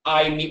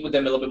 I meet with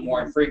them a little bit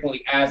more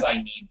infrequently as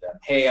I need them.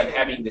 Hey, I'm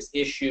having this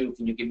issue.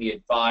 Can you give me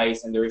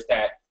advice? And there's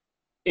that,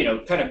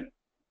 kind of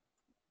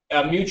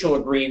a mutual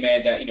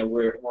agreement that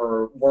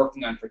we're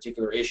working on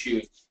particular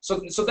issues.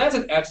 So that's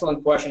an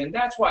excellent question, and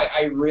that's why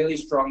I really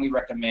strongly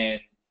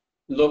recommend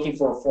looking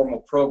for a formal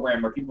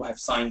program where people have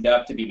signed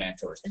up to be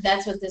mentors.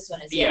 That's what this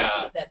one is.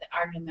 That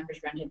our new members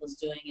roundtable is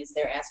doing, is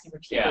they're asking for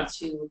people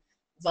to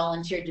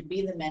volunteer to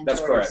be the mentors.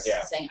 That's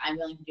correct. Saying I'm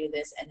willing to do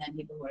this, and then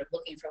people who are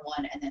looking for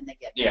one, and then they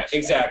get.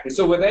 Exactly.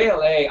 So with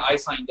ALA, I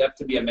signed up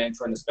to be a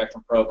mentor in the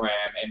Spectrum program,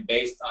 and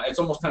based on, it's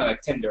almost kind of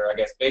like Tinder, I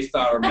guess, based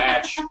on our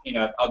match.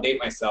 I'll date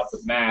myself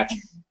with match.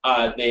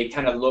 They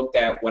kind of looked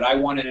at what I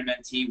wanted in a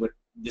mentee, what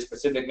the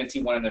specific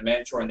mentee wanted in a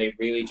mentor, and they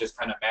really just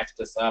kind of matched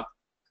us up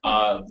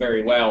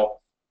very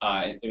well.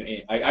 I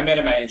met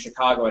him in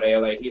Chicago at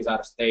ALA. He's out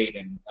of state,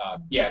 and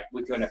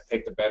we couldn't have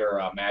picked a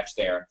better match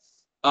there.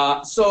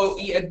 So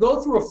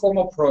go through a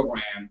formal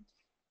program.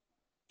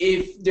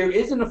 If there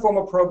isn't a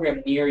formal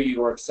program near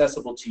you or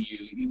accessible to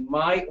you, you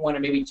might want to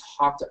maybe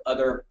talk to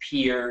other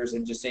peers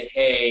and just say,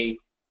 hey,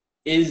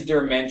 is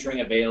there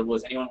mentoring available?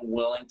 Is anyone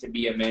willing to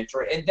be a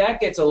mentor? And that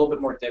gets a little bit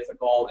more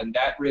difficult, and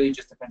that really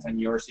just depends on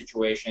your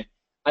situation.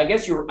 I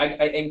guess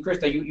and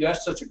Krista, you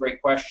asked such a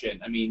great question.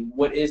 I mean,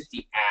 what is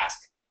the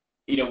ask?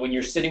 When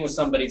you're sitting with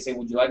somebody and say,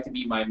 would you like to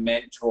be my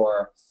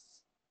mentor?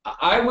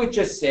 I would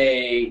just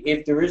say,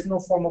 if there is no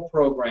formal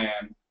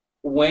program,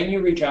 when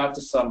you reach out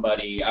to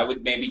somebody, I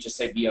would maybe just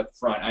say, be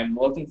upfront. I'm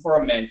looking for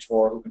a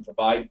mentor who can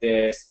provide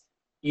this.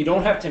 You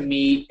don't have to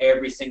meet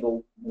every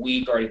single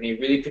week or anything. It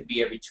really could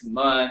be every 2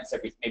 months,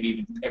 maybe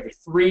even every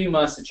 3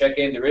 months to check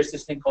in. There is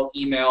this thing called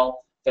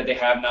email that they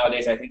have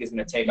nowadays I think is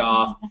going to take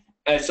off.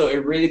 And so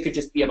it really could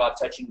just be about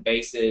touching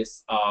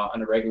bases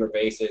on a regular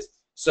basis.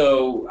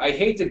 So I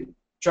hate to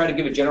try to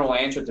give a general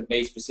answer to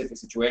very specific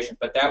situations,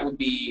 but that would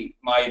be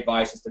my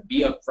advice, is to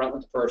be upfront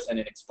with the person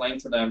and explain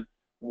to them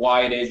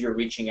why it is you're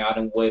reaching out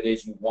and what it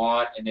is you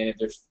want. And then if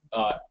there's,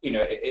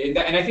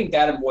 and I think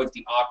that avoids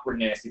the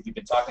awkwardness if you've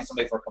been talking to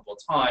somebody for a couple of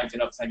times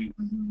and all of a sudden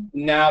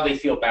now they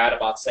feel bad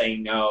about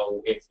saying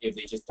no if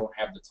they just don't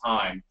have the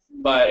time.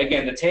 But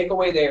again, the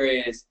takeaway there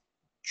is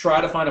try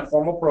to find a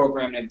formal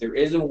program, and if there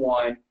isn't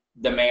one,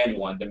 demand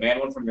one. Demand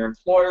one from your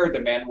employer,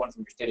 demand one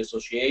from your state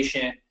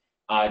association.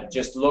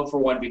 just look for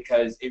one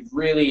because it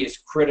really is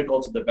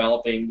critical to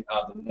developing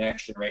the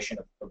next generation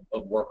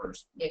of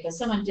workers. Yeah, because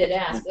someone did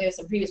ask, there's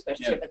some previous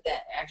questions Yeah. here, but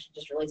that actually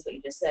just relates to what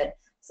you just said.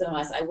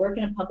 Someone asked, I work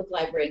in a public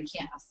library and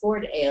can't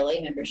afford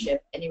ALA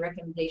membership. Any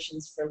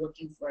recommendations for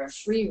looking for a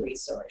free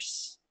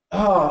resource?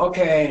 Oh,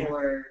 okay.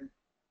 Or,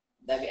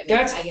 I mean,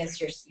 That's, I guess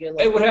you're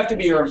it would have to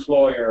be your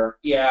employer.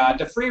 Yeah,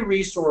 the free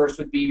resource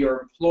would be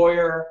your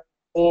employer,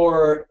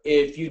 or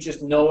if you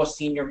just know a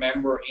senior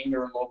member in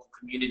your local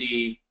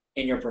community,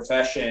 in your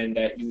profession,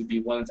 that you would be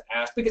willing to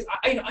ask. Because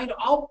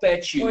I'll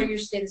bet you. Or your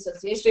state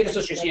association. State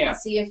association, like, yeah.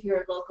 See if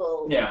your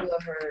local, Yeah.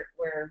 whoever,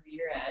 wherever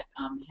you're at,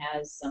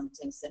 has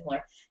something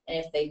similar. And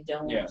if they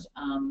don't, Yeah.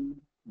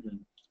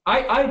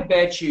 I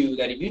bet you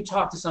that if you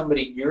talk to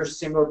somebody in your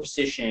similar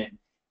position,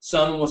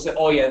 someone will say,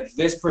 oh yeah,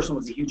 this person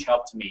was a huge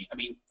help to me. I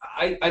mean,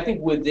 I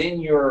think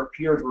within your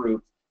peer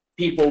group,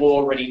 people will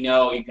already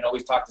know. You can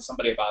always talk to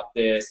somebody about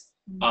this.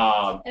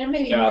 and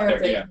maybe yeah, more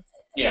of yeah.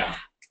 Yeah.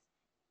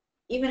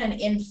 even an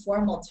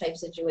informal type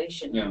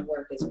situation Yeah. would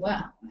work as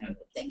well. I would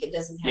think it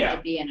doesn't have Yeah.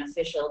 to be an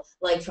official,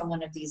 like from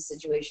one of these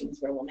situations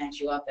where we'll match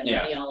you up and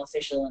it'll be all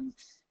official and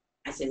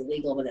I say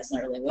legal, but that's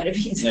not really what it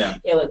means. Yeah.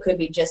 You know, it could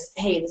be just,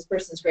 hey, this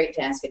person's great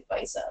to ask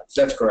advice of.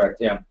 That's correct,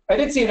 yeah. I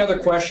did see another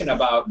question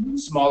about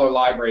smaller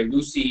library.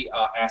 Lucy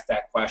asked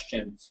that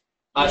question.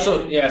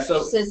 So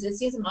She says, it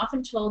seems I'm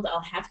often told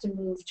I'll have to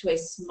move to a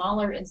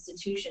smaller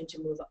institution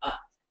to move up.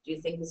 Do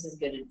you think this is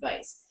good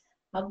advice?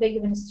 How big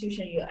of an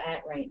institution are you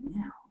at right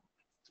now?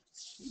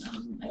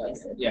 I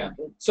guess yeah.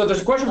 So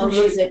there's a question from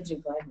she's at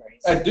Duke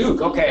Libraries. At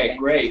Duke, okay,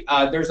 great.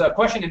 There's a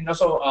question, and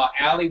also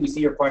Allie, we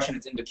see your question.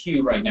 It's in the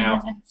queue right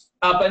now.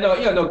 But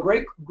no,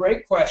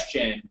 great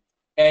question.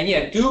 And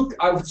yeah, Duke,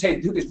 I would say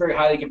Duke is very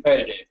highly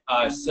competitive.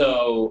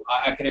 So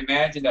I can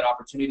imagine that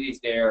opportunities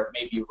there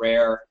may be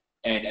rare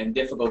and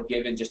difficult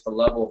given just the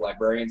level of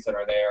librarians that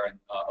are there and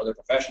other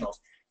professionals.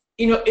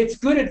 You know, it's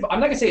good advice. I'm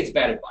not gonna say it's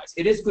bad advice.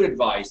 It is good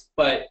advice,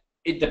 but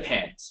it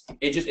depends.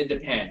 It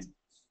depends.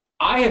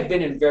 I have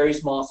been in very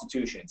small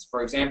institutions.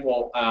 For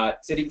example,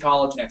 City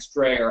College next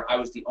Strayer, I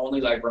was the only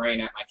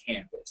librarian at my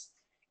campus.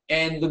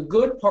 And the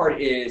good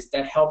part is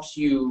that helps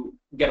you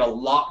get a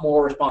lot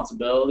more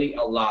responsibility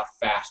a lot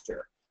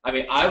faster. I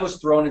mean, I was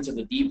thrown into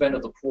the deep end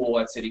of the pool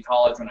at City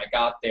College when I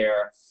got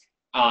there,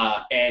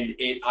 and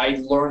I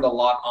learned a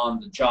lot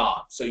on the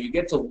job. So you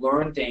get to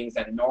learn things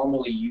that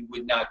normally you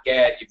would not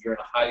get if you're in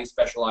a highly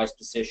specialized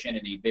position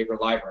in a bigger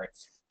library.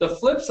 The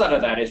flip side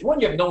of that is, one,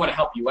 you have no one to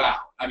help you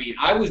out. I mean,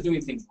 I was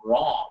doing things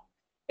wrong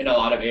in a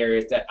lot of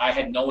areas that I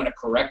had no one to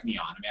correct me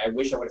on. I mean, I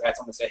wish I would have had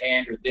someone say, hey,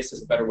 Andrew, this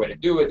is a better way to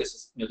do it. This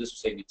is, this will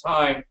save you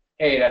time.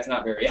 Hey, that's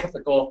not very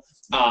ethical.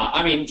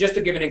 I mean, just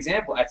to give an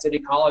example, at City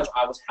College,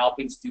 I was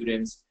helping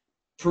students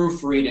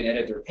proofread and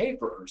edit their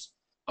papers,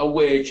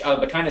 which, out of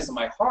the kindness of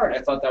my heart,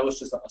 I thought that was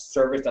just a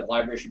service that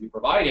libraries should be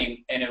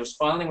providing. And it was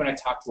finally when I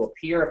talked to a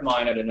peer of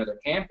mine at another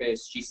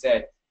campus, she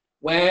said,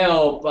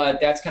 well, but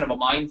that's kind of a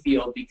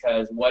minefield,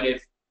 because what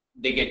if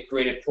they get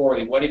graded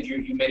poorly? What if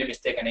you made a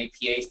mistake on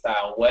APA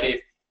style? What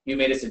if you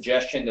made a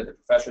suggestion that the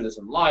professor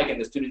doesn't like and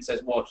the student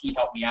says, well, he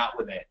helped me out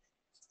with it?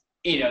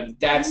 You know,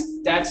 that's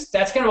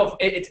kind of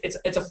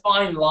it's a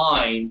fine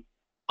line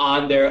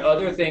on there.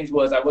 Other things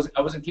was I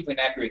wasn't keeping an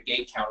accurate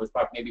gate count. It was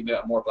probably maybe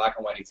a more black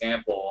and white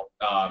example.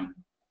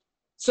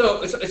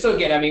 So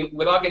again, I mean,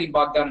 without getting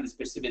bogged down into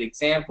specific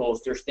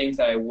examples, there's things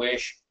that I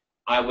wish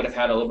I would have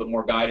had a little bit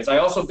more guidance. I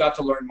also got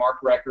to learn MARC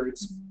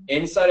records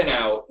inside and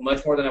out,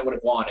 much more than I would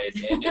have wanted.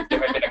 And if there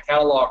had been a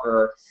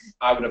cataloger,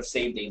 I would have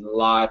saved a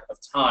lot of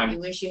time. You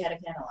wish you had a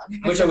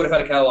cataloger. Wish I would have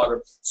had a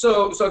cataloger.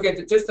 So again,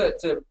 just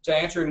to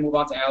answer and move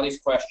on to Allie's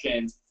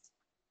questions,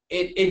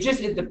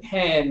 it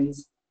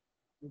depends.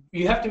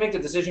 You have to make the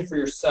decision for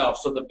yourself.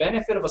 So the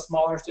benefit of a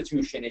smaller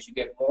institution is you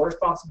get more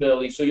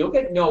responsibility, so you'll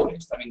get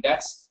noticed. I mean,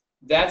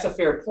 that's a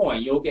fair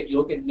point. You'll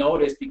get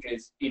noticed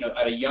because,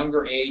 at a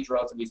younger age,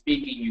 relatively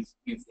speaking,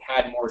 you've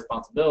had more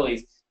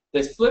responsibilities.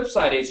 The flip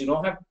side is you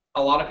don't have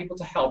a lot of people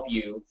to help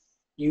you.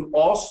 You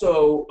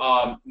also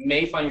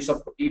may find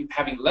yourself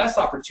having less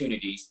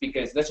opportunities,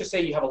 because let's just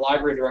say you have a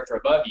library director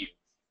above you.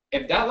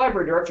 If that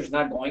library director is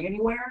not going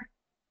anywhere,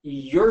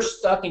 you're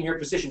stuck in your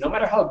position. No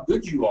matter how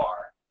good you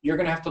are, you're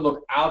going to have to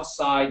look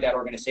outside that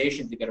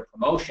organization to get a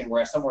promotion,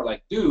 whereas somewhere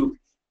like Duke,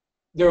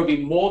 there will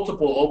be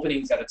multiple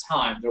openings at a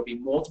time. There will be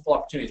multiple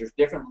opportunities. There's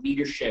different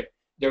leadership.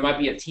 There might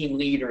be a team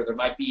leader. There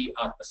might be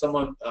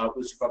someone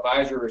with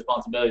supervisory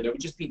responsibility. There would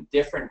just be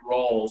different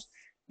roles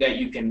that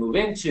you can move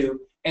into.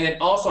 And then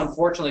also,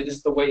 unfortunately, this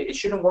is the way, it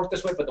shouldn't work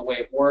this way, but the way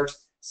it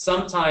works,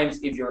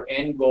 sometimes if your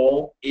end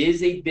goal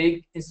is a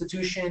big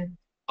institution,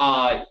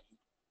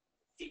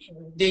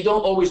 they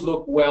don't always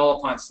look well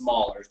upon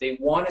smallers. They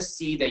want to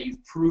see that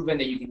you've proven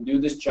that you can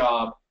do this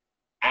job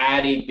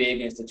at a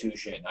big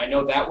institution. I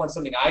know that one's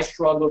something I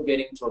struggled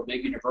getting to a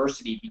big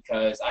university,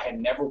 because I had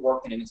never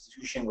worked in an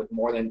institution with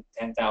more than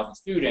 10,000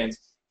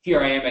 students.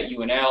 Here I am at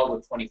UNL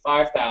with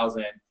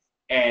 25,000,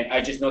 and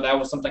I just know that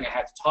was something I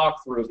had to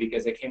talk through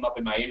because it came up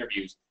in my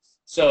interviews.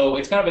 So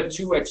it's kind of a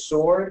two-edged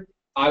sword.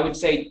 I would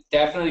say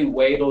definitely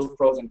weigh those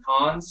pros and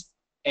cons.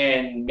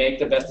 and make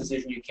the best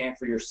decision you can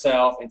for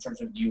yourself in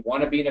terms of, do you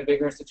want to be in a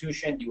bigger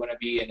institution? Do you want to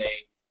be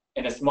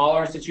in a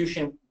smaller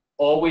institution?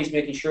 Always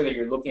making sure that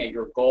you're looking at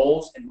your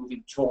goals and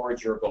moving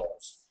towards your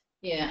goals.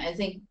 Yeah, I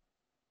think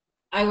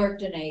I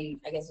worked in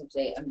I guess I'd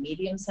say a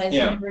medium-sized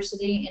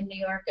university in New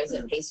York. I was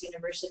at Pace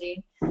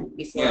University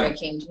before I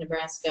came to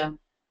Nebraska.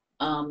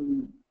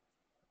 And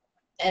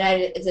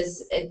I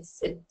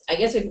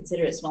guess I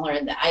consider it smaller.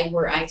 And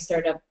I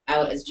started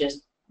out as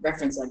just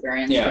reference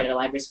librarian at a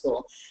library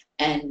school,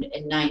 and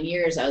in 9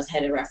 years I was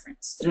head of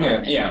reference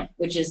department,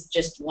 which is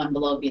just one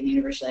below being the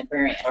university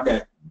librarian.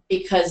 Okay.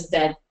 Because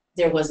there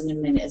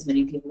wasn't as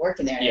many people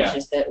working there. It's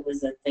just that it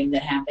was a thing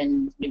that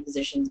happened. New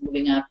positions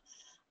moving up.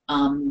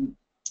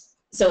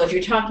 So if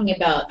you're talking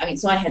about,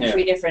 so I had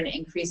 3 different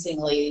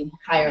increasingly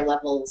higher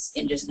levels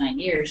in just 9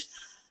 years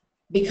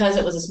because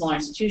it was a smaller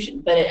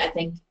institution. But I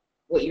think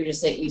what you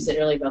said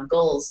earlier about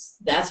goals,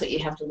 that's what you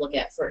have to look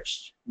at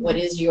first. What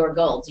is your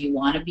goal? Do you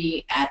want to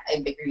be at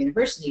a bigger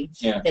university?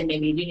 Then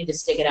maybe you do need to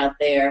stick it out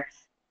there.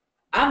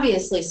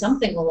 Obviously,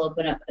 something will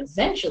open up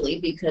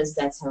eventually because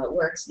that's how it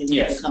works. New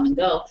people come and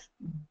go.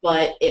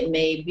 But it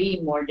may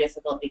be more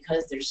difficult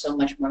because there's so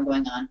much more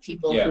going on.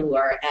 People who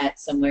are at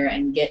somewhere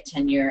and get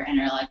tenure and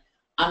are like,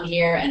 I'm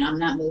here and I'm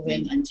not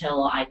moving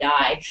until I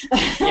die.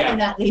 I'm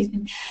not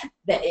leaving.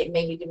 That it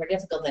may be more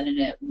difficult than in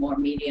a more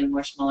medium,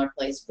 more smaller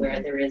place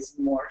where there is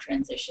more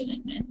transition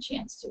and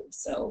chance to.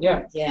 So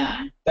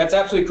that's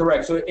absolutely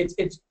correct. So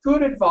it's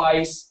good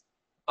advice,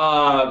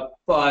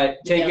 but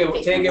take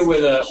it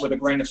with a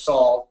grain of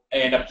salt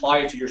and apply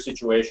it to your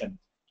situation.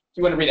 Do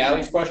you want to read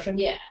Allie's question?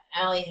 Yeah,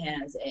 Allie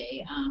has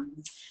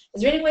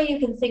is there any way you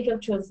can think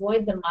of to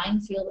avoid the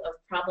minefield of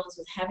problems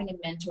with having a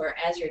mentor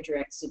as your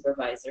direct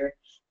supervisor,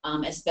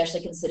 especially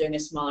considering a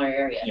smaller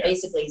area?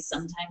 Basically,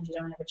 sometimes you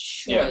don't have a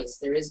choice.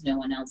 There is no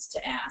one else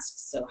to ask.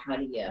 So how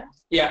do you?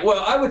 Yeah,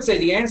 well, I would say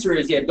the answer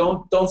is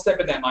don't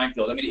step in that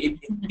minefield. I mean,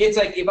 it's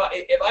like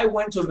if I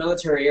went to a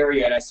military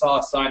area and I saw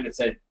a sign that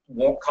said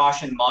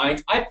 "Caution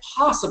mines," I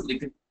possibly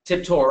could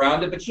tiptoe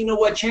around it, but you know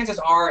what? Chances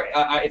are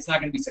it's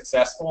not going to be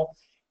successful.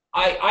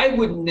 I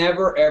would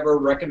never, ever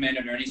recommend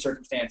under any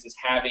circumstances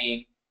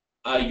having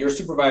your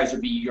supervisor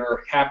be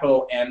your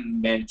capital M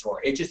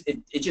mentor. It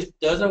just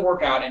doesn't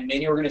work out, and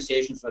many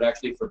organizations would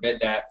actually forbid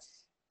that.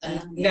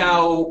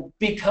 Now,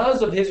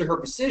 because of his or her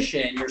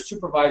position, your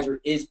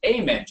supervisor is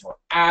a mentor.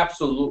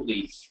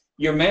 Absolutely.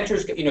 Your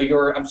mentors,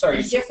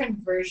 different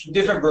versions.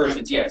 Different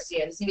versions, yes. Yeah,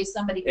 there's going to be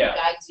somebody who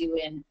guides you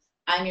in,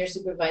 I'm your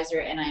supervisor,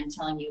 and I'm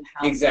telling you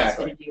how it's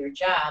going to do your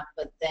job,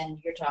 but then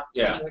you're talking,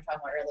 you were talking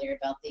about earlier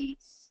about the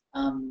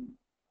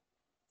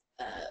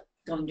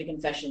going to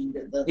confession,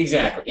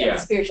 the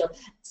spiritual.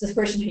 It's the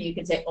person who you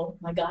can say, oh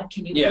my God,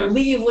 can you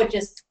believe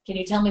can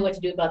you tell me what to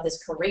do about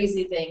this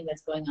crazy thing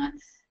that's going on?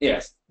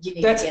 Yes,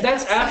 that's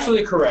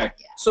absolutely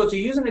correct. So to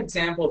use an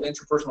example of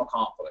interpersonal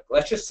conflict,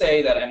 let's just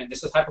say that,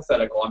 this is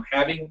hypothetical, I'm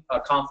having a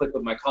conflict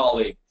with my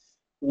colleague.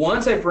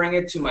 Once I bring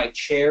it to my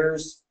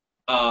chair's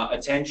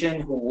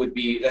attention, who would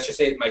be, let's just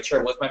say my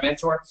chair was my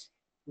mentor,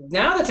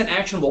 now that's an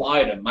actionable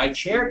item. My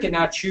chair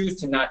cannot choose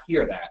to not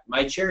hear that.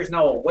 My chair is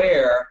now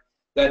aware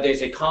that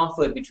there's a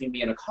conflict between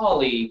me and a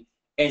colleague,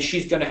 and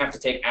she's going to have to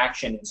take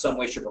action in some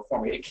way, shape, or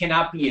form. It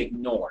cannot be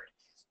ignored.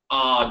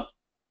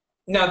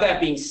 Now that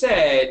being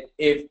said,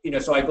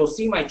 so I go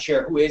see my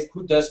chair,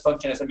 who does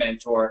function as a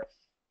mentor,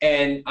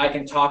 and I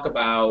can talk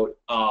about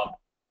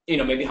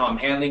maybe how I'm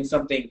handling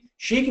something.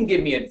 She can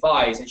give me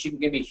advice, and she can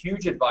give me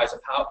huge advice of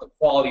how the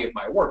quality of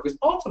my work, because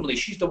ultimately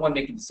she's the one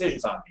making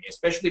decisions on me,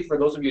 especially for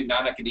those of you in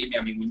non-academia.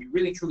 I mean, when you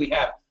really truly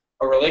have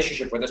a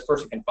relationship where this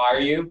person can fire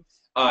you,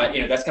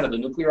 that's kind of the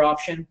nuclear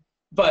option.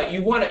 But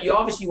you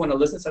obviously want to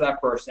listen to that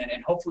person,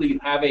 and hopefully you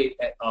have a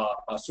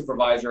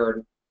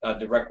supervisor,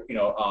 direct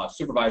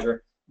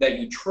supervisor that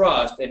you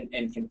trust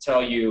and can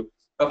tell you,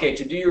 okay,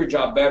 to do your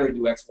job better,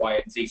 do X, Y,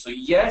 and Z. So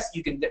yes,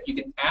 you can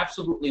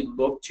absolutely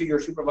look to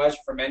your supervisor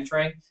for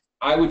mentoring.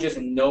 I would just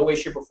in no way,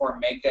 shape, or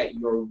form make that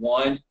your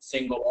one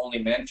single only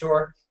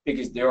mentor,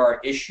 because there are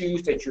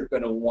issues that you're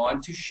going to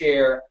want to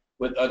share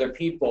with other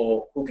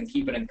people who can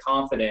keep it in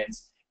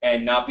confidence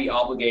and not be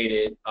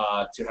obligated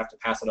to have to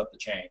pass it up the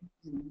chain.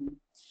 Mm-hmm.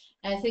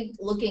 And I think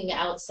looking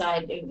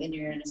outside, when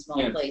you're in a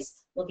small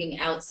place, looking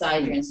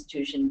outside your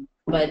institution,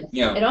 but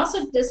it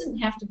also doesn't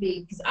have to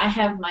be, because I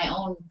have my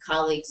own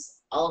colleagues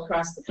all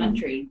across the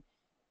country,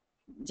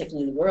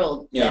 technically the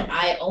world, that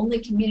I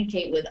only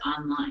communicate with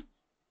online.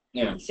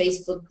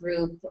 Facebook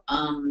group,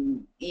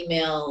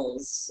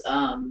 emails,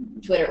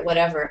 Twitter,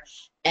 whatever.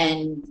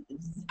 And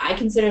I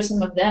consider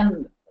some of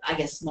them, I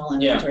guess, small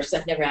mentors.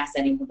 I've never asked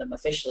any of them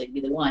officially to be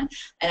the one.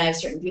 And I have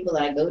certain people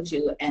that I go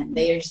to, and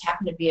they just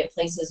happen to be at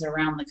places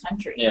around the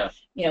country.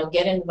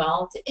 Get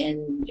involved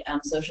in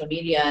social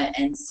media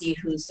and see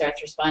who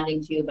starts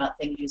responding to you about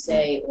things you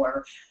say,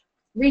 or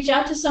reach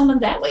out to someone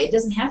that way. It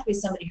doesn't have to be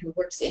somebody who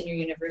works in your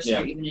university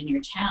or even in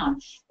your town.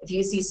 If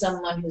you see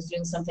someone who's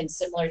doing something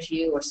similar to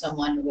you, or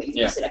someone, what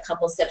you said, a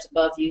couple steps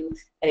above you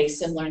at a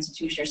similar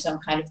institution or some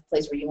kind of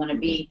place where you want to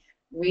be,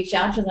 reach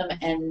out to them.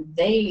 And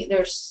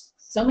there's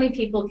so many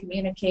people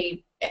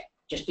communicate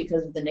just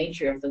because of the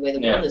nature of the way the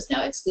world is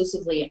now,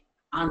 exclusively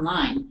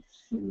online,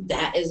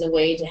 that is a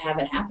way to have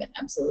it happen.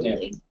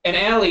 Absolutely. Yeah. And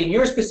Allie, in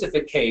your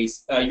specific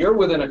case, you're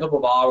within a couple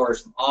of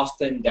hours from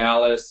Austin,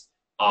 Dallas,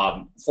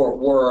 Fort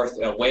Worth.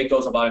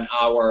 Waco's about an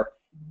hour.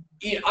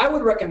 I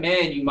would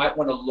recommend you might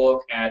want to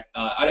look at,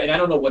 and I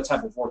don't know what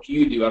type of work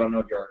you do. I don't know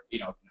if you're,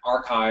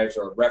 archives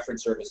or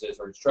reference services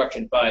or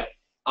instruction, but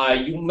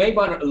you may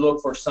want to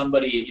look for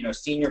somebody,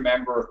 senior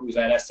member who's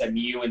at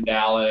SMU in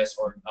Dallas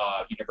or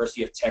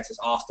University of Texas,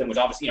 Austin, which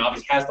obviously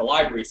has the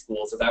library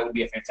school, so that would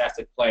be a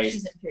fantastic place.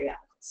 She's in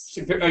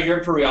periodicals. You're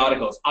in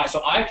periodicals.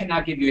 So I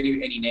cannot give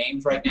you any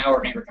names right now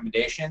or any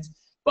recommendations,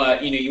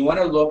 but you want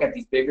to look at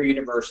these bigger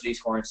universities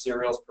who are in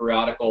serials,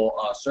 periodical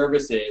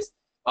services,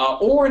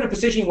 or in a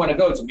position you want to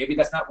go to. Maybe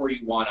that's not where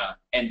you want to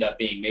end up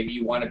being. Maybe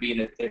you want to be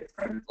in a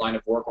different line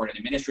of work or in an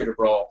administrative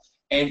role,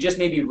 and just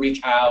maybe reach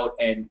out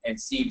and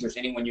see if there's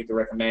anyone you could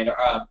recommend.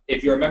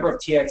 If you're a member of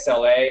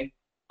TXLA,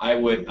 I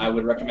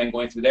would recommend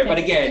going through there. But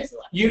again,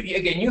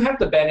 you have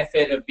the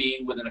benefit of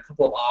being within a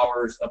couple of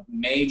hours of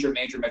major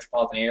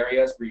metropolitan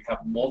areas where you have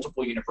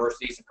multiple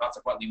universities and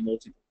consequently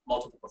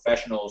multiple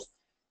professionals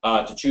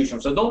to choose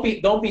from. So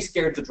don't be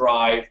scared to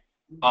drive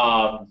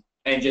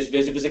and just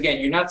visit, because again,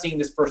 you're not seeing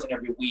this person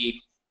every week.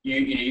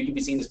 You can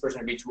be seeing this person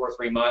every 2 or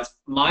 3 months.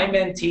 My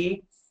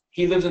mentee,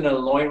 he lives in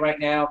Illinois right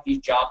now. He's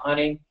job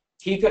hunting.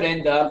 He could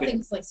end up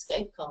things like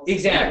Skype calls.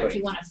 Exactly. If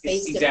you want a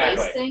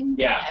face-to-face thing.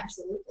 Yeah.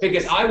 Absolutely.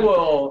 Because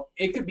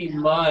it could be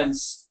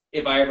months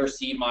if I ever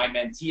see my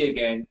mentee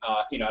again,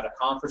 at a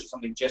conference or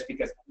something, just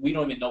because we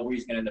don't even know where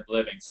he's going to end up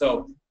living.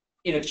 So,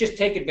 just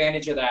take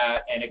advantage of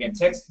that. And again,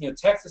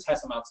 Texas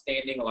has some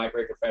outstanding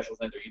library professionals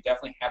in there. You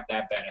definitely have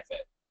that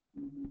benefit.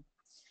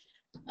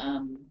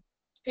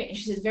 Great. And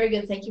she says, very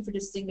good. Thank you for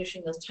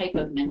distinguishing those type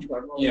of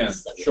mentor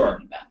roles that we're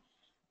talking about.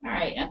 All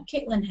right,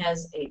 Caitlin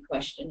has a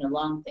question, a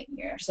long thing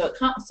here. So,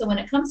 when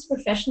it comes to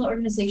professional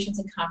organizations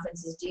and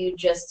conferences, do you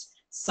just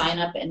sign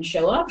up and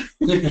show up?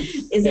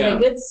 Is it a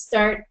good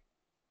start?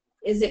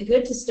 Is it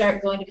good to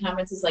start going to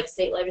conferences like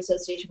State Library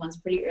Association one's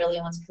pretty early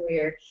in one's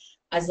career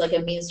as like a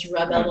means to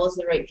rub elbows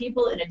with the right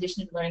people in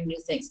addition to learning new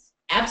things?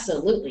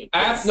 Absolutely.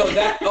 Thank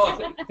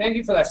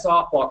you for that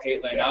softball,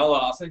 Caitlin.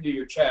 I'll send you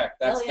your check.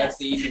 That's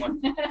the easy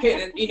one.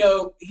 Caitlin,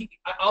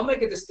 I'll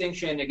make a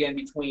distinction again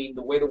between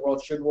the way the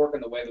world should work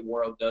and the way the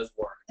world does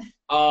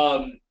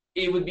work.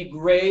 It would be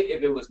great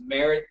if it was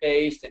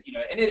merit-based, and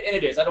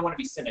it is. I don't want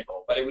to be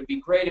cynical, but it would be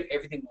great if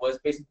everything was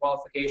based on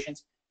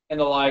qualifications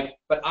and the like.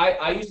 But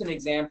I used an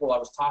example. I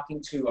was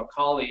talking to a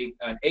colleague.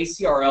 An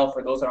ACRL,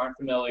 for those that aren't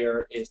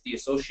familiar, is the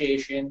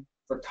Association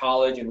for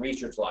College and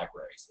Research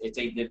Libraries. It's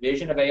a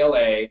division of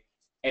ALA,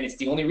 and it's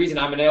the only reason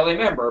I'm an ALA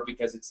member,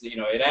 because it's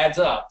it adds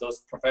up.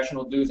 Those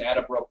professional dues add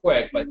up real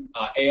quick. But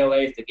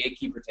ALA is the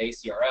gatekeeper to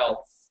ACRL,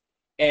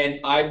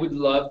 and I would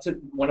love to.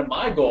 One of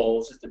my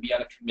goals is to be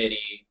on a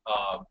committee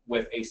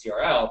with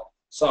ACRL.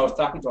 So I was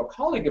talking to a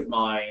colleague of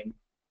mine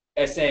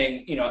as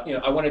saying,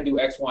 I want to do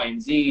X, Y, and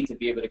Z to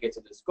be able to get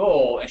to this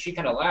goal. And she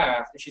kind of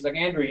laughed. And she's like,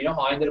 Andrew, you know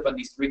how I ended up on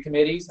these 3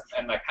 committees?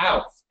 I'm like,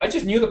 how? I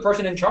just knew the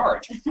person in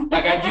charge.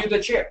 Like, I knew the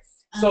chair.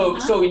 So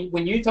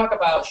when you talk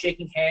about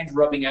shaking hands,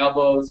 rubbing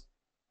elbows,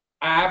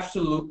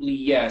 absolutely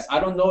yes. I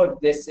don't know if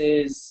this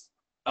is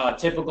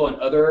typical in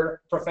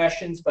other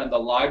professions, but in the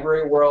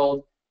library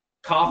world,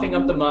 coughing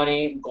up the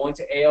money, going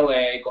to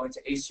ALA, going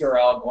to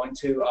ACRL, going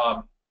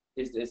to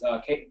is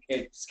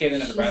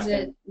Caitlin in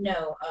Nebraska?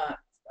 No,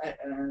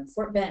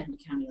 Fort Bend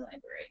County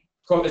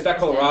Library. Is that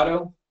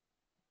Colorado?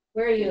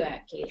 Where are you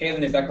at, Caitlin?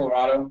 Caitlin, is that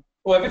Colorado?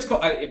 Well, if it's no,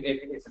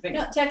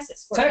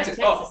 Texas. Texas.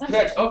 Oh,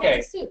 Texas. Okay.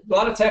 Texas, a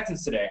lot of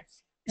Texans today.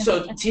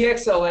 So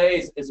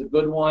TXLA is a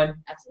good one.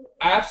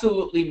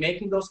 Absolutely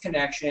making those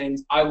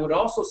connections. I would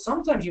also,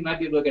 sometimes you might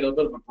be able to get a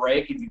little bit of a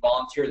break if you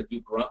volunteer to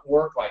do grunt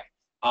work. Like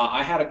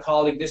I had a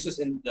colleague, this was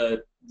in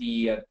the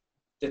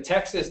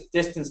Texas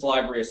Distance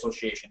Library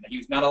Association. He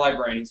was not a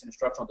librarian, he's an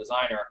instructional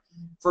designer.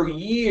 For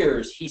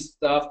years, he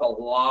stuffed a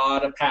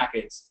lot of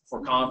packets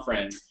for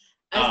conference.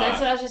 That's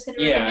what I was just going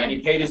to recommend. Yeah, and he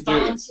paid his dues.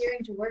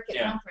 Volunteering to work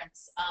at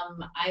conference.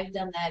 I've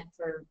done that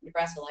for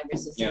Nebraska Library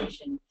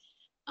Association.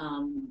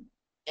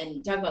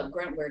 And talk about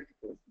grunt work.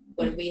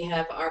 When we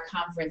have our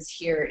conference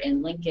here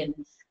in Lincoln,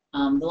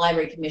 the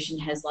Library Commission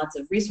has lots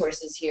of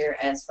resources here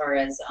as far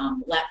as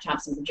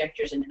laptops and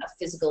projectors and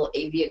physical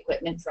AV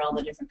equipment for all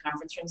the different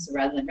conference rooms. So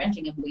rather than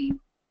renting them, we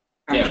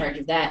are in charge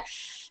of that.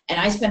 And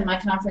I spend my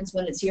conference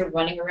when it's here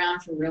running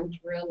around from room to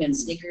room in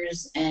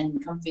sneakers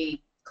and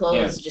comfy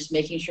clothes, just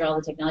making sure all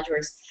the technology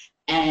works.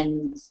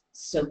 And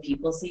so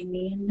people see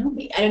me and know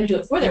me. I didn't do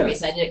it for their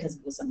reason. I did it because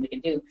it was something we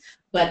could do.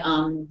 But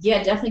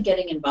yeah, definitely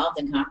getting involved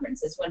in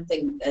conference. It's one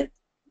thing that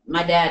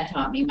my dad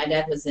taught me. My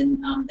dad was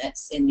in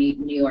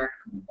New York,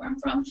 where I'm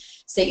from,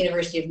 State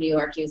University of New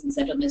York. He was in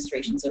Central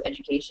Administration, so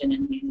education,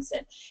 and he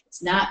said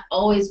it's not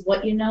always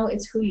what you know,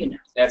 it's who you know.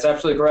 That's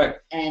absolutely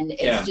correct. And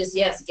it's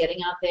just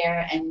getting out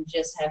there and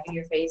just having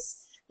your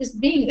face, just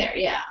being there.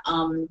 Yeah.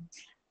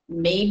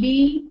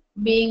 Maybe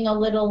being a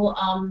little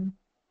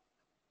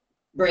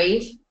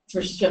brave.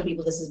 For some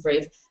people, this is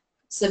brave.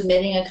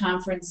 submitting a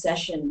conference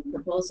session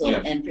proposal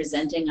and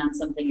presenting on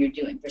something you're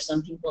doing. For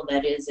some people,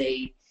 that is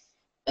a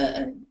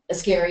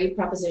scary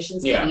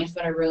proposition, standing in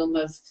front of a room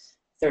of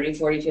 30,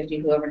 40, 50,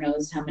 whoever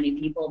knows how many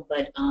people,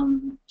 but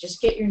just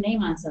get your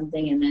name on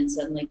something, and then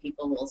suddenly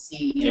people will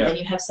see, and then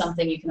you have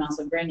something you can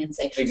also bring and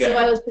say, so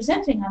I was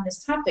presenting on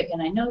this topic, and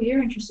I know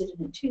you're interested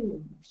in it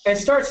too. And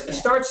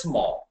start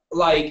small.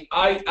 Like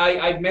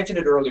I mentioned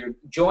it earlier,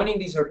 joining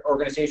these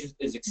organizations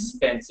is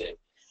expensive.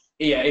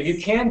 Yeah, if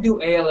you can do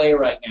ALA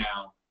right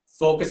now,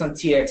 focus on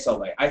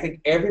TXLA. I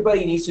think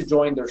everybody needs to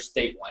join their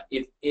state one.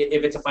 If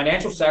it's a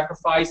financial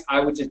sacrifice, I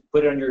would just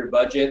put it under your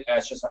budget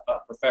as just a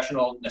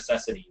professional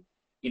necessity.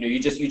 You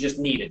just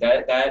need it.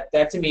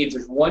 That to me, if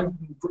there's one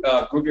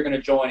group you're going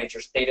to join, it's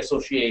your state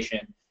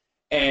association,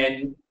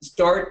 and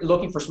start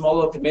looking for small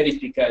little committees,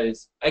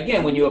 because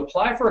again, when you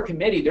apply for a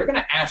committee, they're going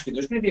to ask you.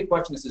 There's going to be a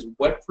question that says,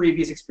 "What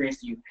previous experience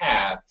do you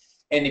have?"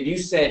 And if you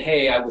said,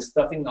 "Hey, I was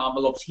stuffing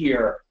envelopes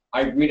here.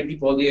 I greeted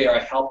people there. I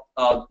helped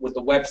with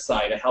the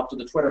website. I helped with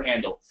the Twitter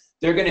handle."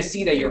 They're going to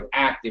see that you're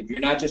active. You're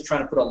not just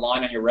trying to put a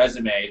line on your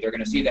resume. They're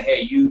going to see that,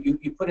 hey, you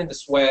put in the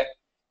sweat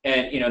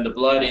and the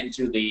blood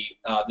into the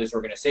this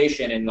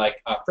organization. And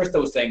like Krista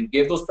was saying,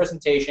 give those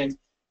presentations.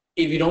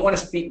 If you don't want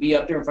to be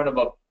up there in front of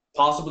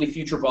possibly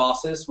future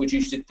bosses, which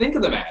you should think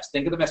of them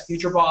as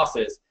future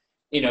bosses.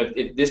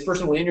 If this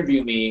person will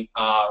interview me,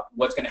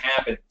 what's going to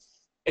happen?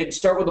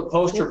 Start with a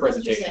poster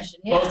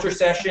presentation. Poster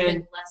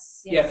session.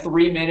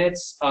 3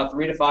 minutes,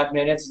 3 to 5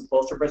 minutes is a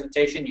poster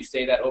presentation. You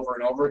say that over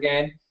and over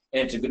again,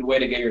 and it's a good way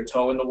to get your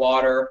toe in the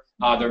water.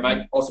 There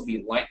might also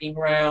be lightning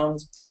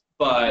rounds,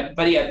 but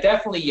yeah,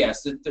 definitely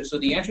yes. So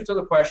the answer to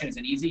the question is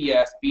an easy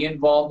yes. Be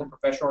involved in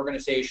professional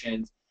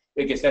organizations,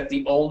 because that's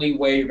the only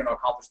way you're going to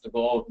accomplish the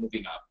goal of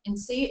moving up. And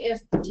see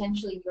if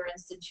potentially your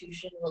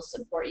institution will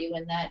support you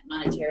in that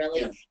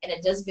monetarily. And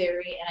it does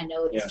vary, and I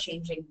know it is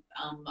changing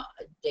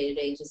day to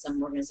day to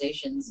some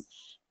organizations.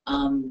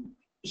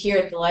 Here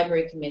at the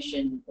Library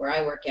Commission, where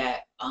I work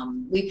at,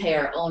 we pay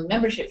our own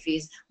membership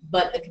fees,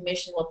 but the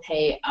commission will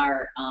pay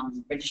our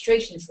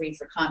registration fee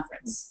for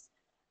conference.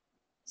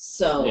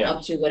 So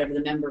up to whatever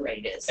the member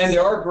rate is. And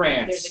there are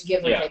grants. There's a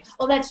give or take.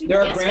 Oh, that's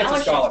there are grants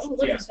and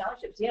scholarships. Ooh,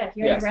 scholarships. Yeah,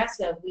 here in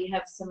Nebraska, we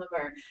have some of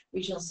our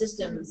regional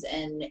systems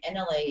and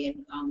NLA,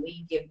 and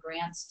we give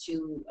grants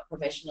to a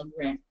professional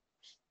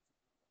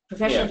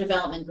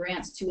development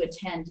grants to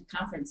attend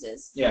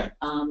conferences.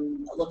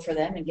 Look for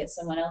them and get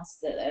someone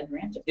else a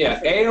grant.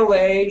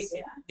 ALA.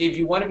 If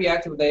you want to be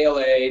active with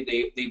ALA,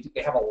 they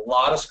have a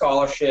lot of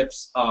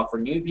scholarships for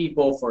new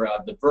people, for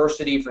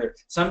diversity, for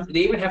some. They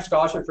even have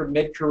scholarships for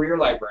mid-career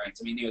librarians.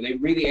 I mean, they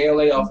really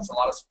ALA offers a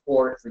lot of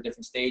support for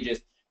different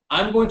stages.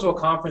 I'm going to a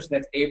conference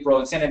next April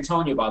in San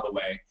Antonio, by the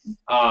way.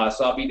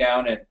 So I'll be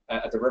down at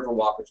the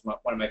Riverwalk, which is one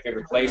of my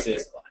favorite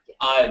places.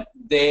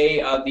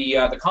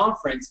 The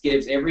conference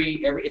gives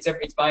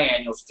it's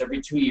biannual, so it's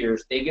every 2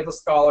 years. They give a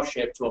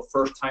scholarship to a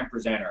first-time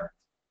presenter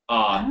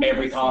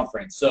every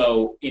conference.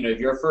 So if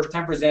you're a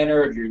first-time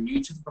presenter, if you're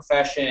new to the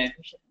profession,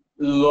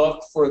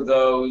 look for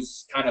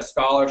those kind of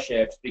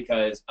scholarships,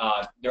 because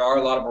there are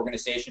a lot of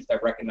organizations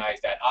that recognize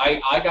that.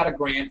 I got a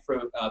grant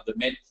for the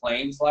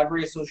Mid-Plains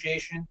Library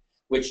Association,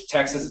 which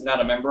Texas is not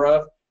a member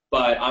of,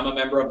 but I'm a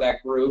member of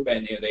that group,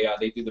 and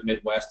they do the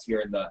Midwest here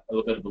and a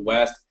little bit of the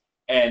West.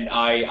 And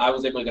I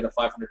was able to get a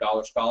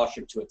 $500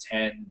 scholarship to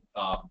attend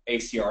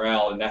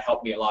ACRL, and that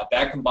helped me a lot.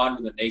 That combined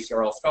with an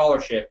ACRL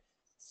scholarship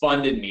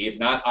funded me. If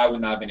not, I would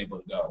not have been able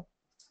to go.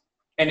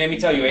 And let me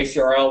tell you,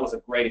 ACRL was a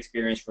great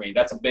experience for me.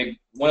 That's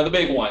one of the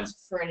big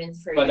ones. For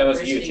but that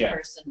was huge,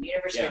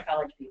 University or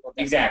college people.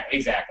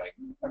 Exactly.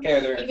 Okay.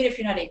 Even if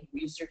you're not a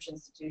research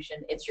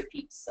institution, it's your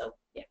peeps. So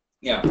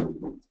yeah.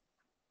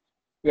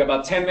 We have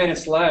about 10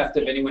 minutes left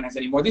if anyone has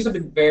any more. These have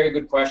been very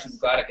good questions.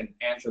 Glad I can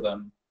answer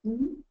them.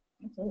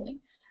 Absolutely.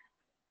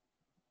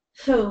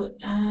 So,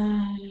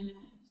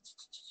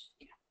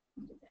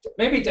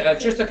 maybe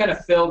just to kind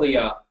of fill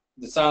the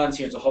silence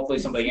here, so hopefully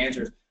somebody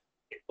answers.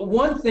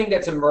 One thing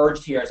that's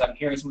emerged here as I'm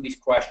hearing some of these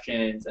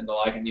questions and the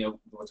like, and there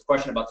was a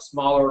question about the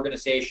smaller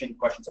organization,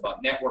 questions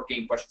about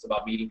networking, questions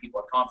about meeting people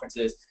at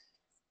conferences.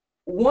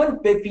 One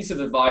big piece of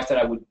advice that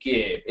I would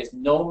give is,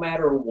 no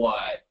matter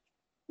what,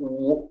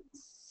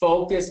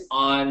 focus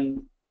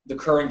on the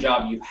current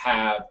job you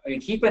have. I mean,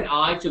 keep an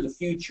eye to the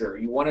future.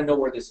 You want to know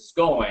where this is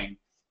going.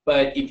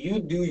 But if you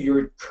do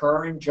your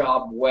current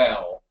job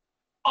well,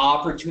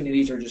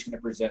 opportunities are just going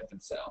to present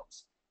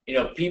themselves.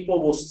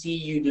 People will see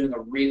you doing a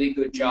really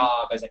good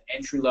job as an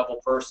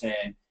entry-level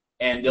person,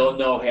 and they'll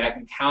know, hey, I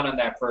can count on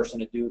that person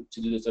to do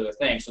this other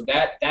thing. So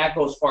that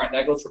goes far, and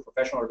that goes for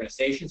professional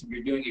organizations.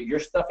 If you're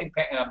stuffing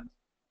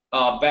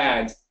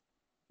bags,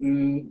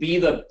 be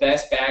the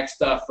best bag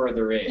stuffer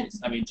there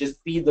is. I mean,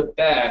 just be the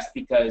best,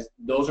 because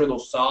those are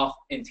those soft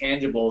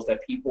intangibles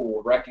that people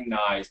will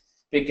recognize.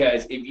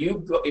 Because if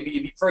you,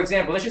 for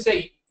example, let's just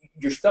say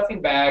you're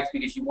stuffing bags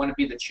because you want to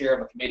be the chair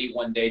of a committee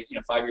one day,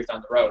 5 years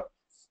down the road.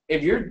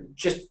 If you're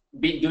just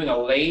doing a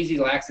lazy,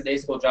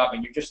 lackadaisical job,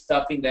 and you're just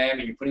stuffing them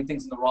and you're putting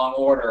things in the wrong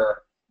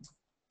order,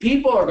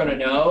 people are going to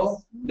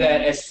know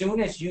that as soon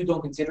as you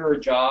don't consider a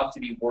job to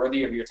be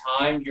worthy of your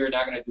time, you're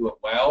not going to do it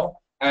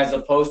well. As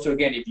opposed to,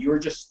 again, if you're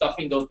just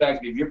stuffing those bags,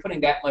 if you're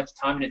putting that much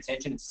time and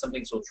attention into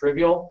something so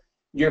trivial,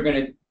 you're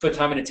going to put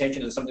time and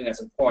attention into something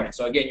that's important.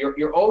 So again,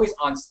 you're always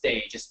on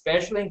stage,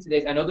 especially in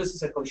today's, I know this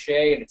is a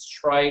cliche and it's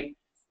trite,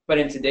 but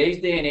in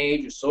today's day and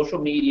age with social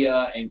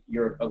media and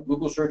you're a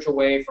Google search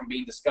away from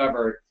being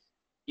discovered,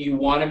 you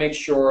want to make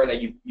sure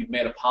that you've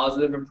made a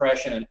positive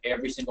impression on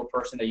every single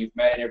person that you've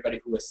met and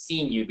everybody who has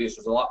seen you, because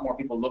there's a lot more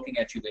people looking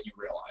at you than you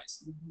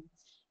realize.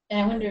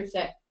 And I wonder if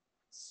that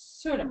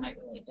sort of might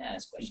relate to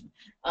Anna's question.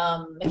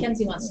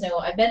 Mackenzie wants to know,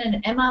 I've been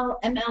an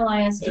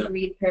MLIS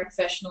degree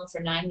paraprofessional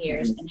for 9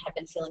 years and have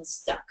been feeling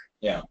stuck.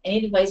 Yeah.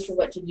 Any advice for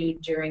what to do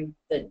during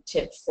the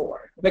tip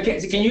 4?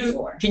 Mackenzie, can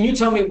you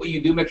tell me what you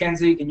do,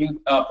 Mackenzie? Can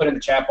you put in the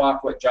chat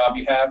box what job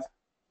you have?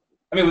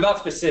 I mean, without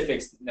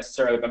specifics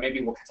necessarily, but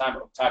maybe what type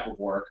of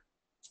work.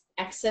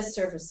 Access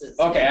services.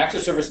 Okay,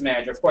 access service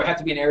manager. Of course, it has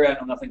to be an area I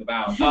know nothing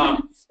about.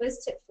 What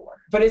is tip 4?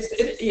 But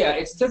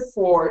it's tip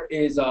 4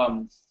 is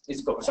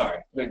sorry,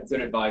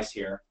 good advice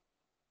here.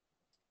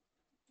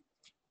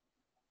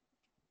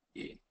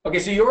 Okay,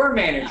 so you're a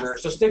manager,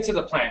 so stick to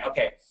the plan.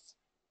 Okay,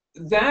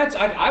 that's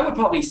I would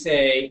probably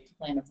say.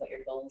 Plan of what your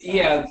goals are.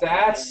 Yeah,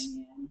 that's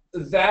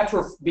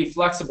where be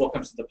flexible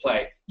comes into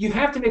play. You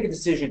have to make a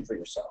decision for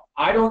yourself.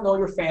 I don't know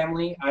your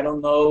family. I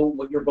don't know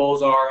what your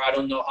goals are. I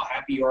don't know how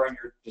happy you are in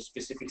your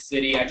specific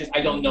city.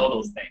 I don't know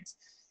those things.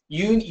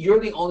 You're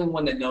the only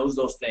one that knows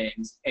those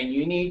things, and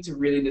you need to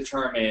really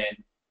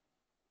determine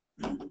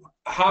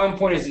how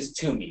important is this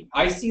to me.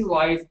 I see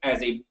life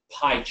as a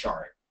pie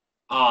chart,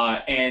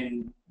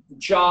 and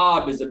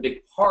job is a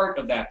big part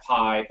of that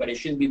pie, but it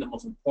shouldn't be the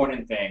most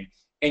important thing.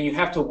 And you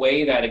have to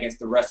weigh that against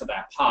the rest of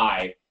that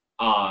pie.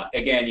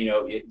 Again, do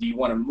you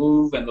want to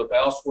move and look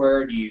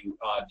elsewhere? Do you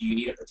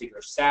need a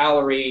particular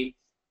salary,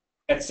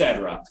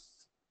 etc.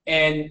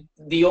 And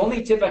the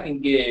only tip I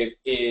can give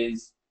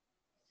is,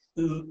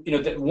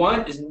 that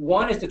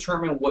one is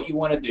determine what you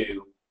want to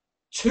do.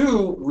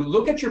 2,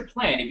 look at your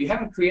plan. If you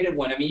haven't created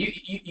one, I mean,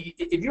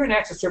 if you're an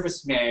access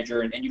service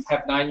manager and you've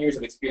had 9 years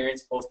of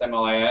experience post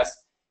MLIS,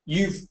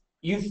 you've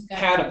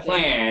had a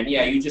plan.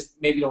 Yeah, you just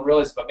maybe don't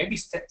realize it, but maybe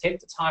take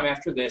the time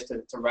after this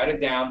to write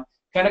it down.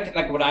 Kind of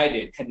like what I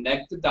did,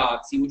 connect the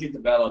dots, see what you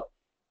develop,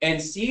 and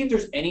see if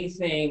there's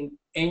anything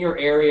in your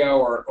area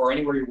or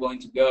anywhere you're willing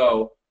to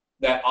go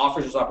that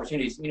offers those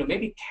opportunities.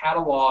 Maybe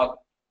catalog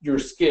your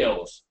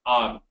skills.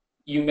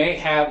 You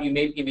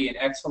may be an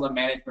excellent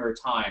manager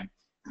of time.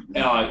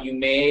 You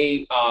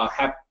may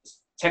have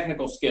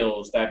technical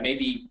skills that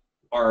maybe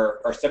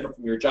are separate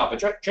from your job,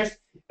 but just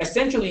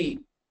essentially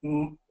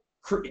I'm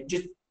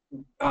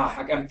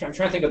trying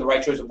to think of the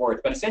right choice of words,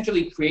 but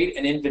essentially create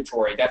an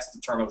inventory. That's the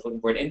term I was looking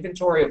for, an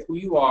inventory of who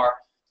you are,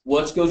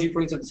 what skills you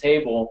bring to the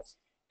table,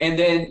 and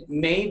then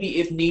maybe,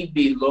 if need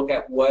be, look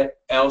at what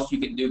else you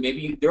can do.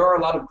 Maybe there are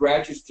a lot of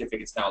graduate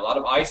certificates now. A lot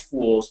of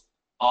iSchools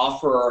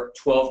offer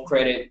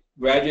 12-credit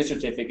graduate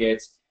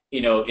certificates,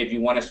 if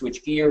you want to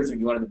switch gears or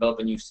you want to develop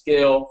a new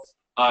skill.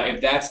 If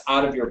that's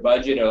out of your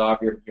budget or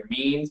out of your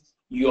means,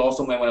 you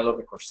also might want to look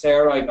at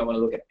Coursera. You might want to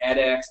look at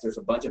edX. There's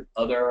a bunch of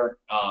other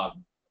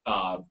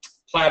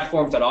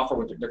platforms that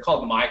offer they're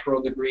called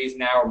micro degrees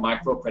now, or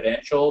micro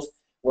credentials,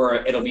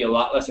 where it'll be a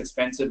lot less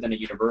expensive than a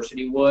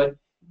university would.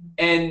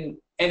 And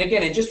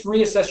again, just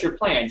reassess your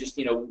plan. Just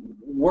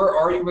where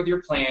are you with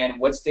your plan?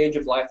 What stage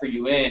of life are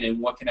you in, and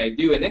what can I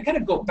do? And then kind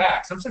of go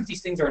back. Sometimes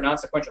these things are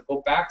non-sequential.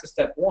 Go back to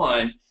step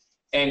 1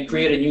 and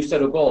create a new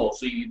set of goals.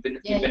 So you've been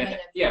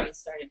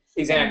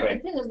exactly.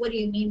 And what do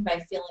you mean by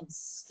feeling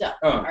stuck?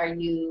 Are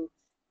you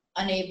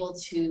unable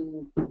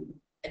to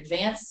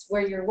advance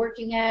where you're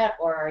working at,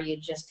 or are you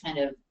just kind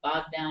of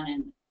bogged down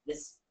in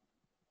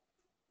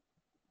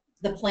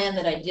the plan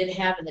that I did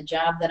have and the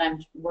job that I'm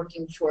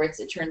working towards?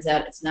 It turns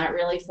out it's not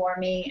really for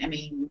me. I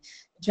mean,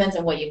 it depends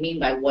on what you mean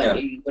by what are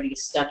you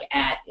stuck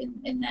at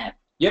in that.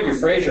 You have your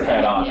Fraser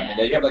hat on. Yeah. I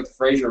mean, you have like the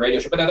Fraser radio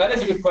show. But now that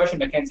is a good question,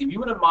 Mackenzie. If you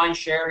wouldn't mind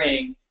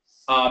sharing,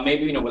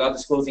 maybe without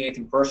disclosing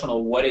anything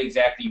personal, what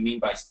exactly you mean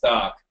by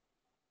stuck,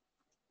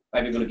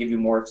 I'd be able to give you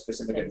more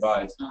specific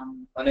advice.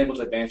 Unable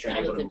to advance, you're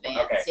unable to advance.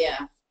 Okay.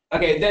 Yeah.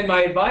 Okay, then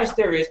my advice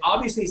there is,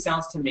 obviously it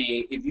sounds to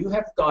me, if you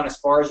have gone as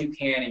far as you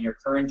can in your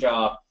current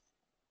job,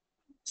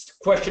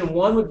 question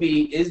 1 would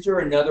be, is there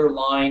another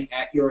line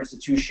at your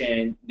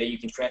institution that you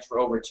can transfer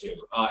over to?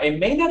 It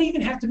may not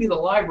even have to be the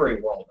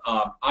library world.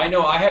 I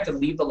know I had to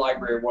leave the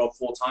library world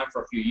full-time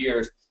for a few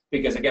years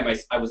because, again,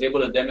 I was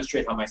able to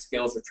demonstrate how my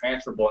skills were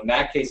transferable. In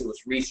that case, it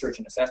was research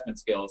and assessment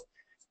skills.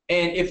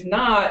 And if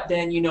not,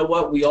 then you know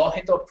what? We all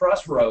hit the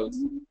crossroads.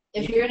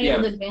 If you're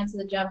unable to advance in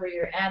the job where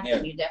you're at,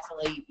 then you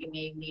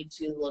may need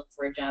to look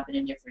for a job in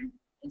a different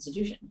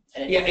institution.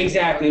 Yeah,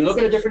 exactly. Look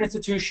at a different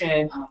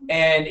institution,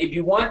 and if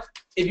you want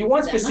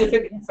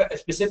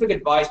specific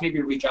advice,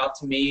 maybe reach out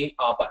to me.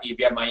 If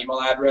you have my email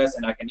address,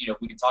 and I can,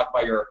 we can talk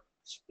about your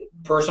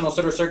personal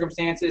sort of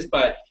circumstances.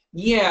 But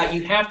yeah,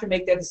 you have to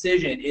make that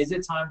decision. Is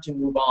it time to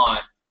move on,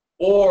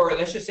 Or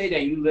let's just say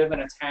that you live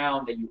in a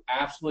town that you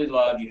absolutely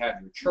love. You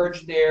have your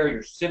church there,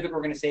 your civic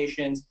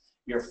organizations,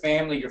 your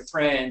family, your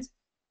friends.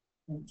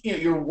 You know,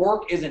 your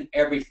work isn't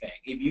everything.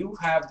 If you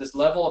have this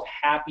level of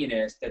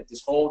happiness that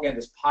this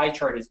pie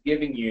chart is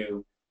giving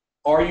you,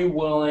 are you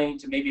willing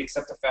to maybe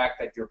accept the fact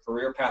that your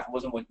career path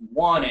wasn't what you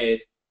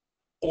wanted,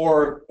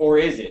 or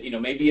is it? You know,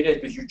 maybe it is,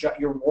 but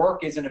your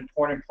work is an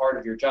important part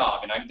of your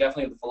job. And I'm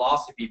definitely of the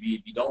philosophy, if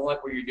you don't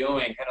like what you're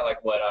doing, kind of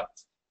like what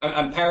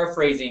I'm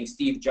paraphrasing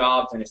Steve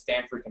Jobs in his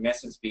Stanford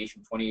commencement speech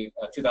from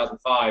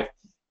 2005.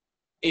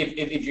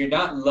 If you're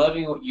not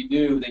loving what you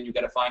do, then you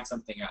got to find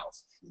something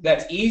else.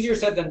 That's easier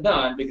said than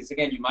done, because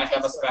again, you might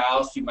have a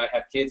spouse, you might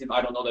have kids, and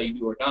I don't know that you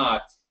do or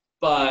not.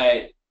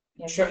 But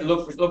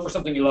look for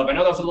something you love. I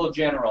know that was a little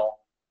general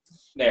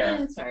there.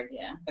 Yeah, it's hard,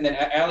 yeah. And then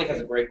Allie has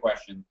a great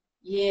question.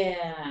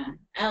 Yeah,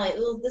 Allie,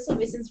 well, this will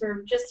be, since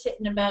we're just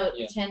hitting about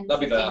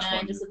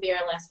 10:59, this will be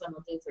our last one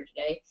we'll do for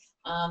today.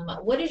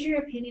 What is your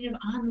opinion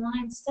of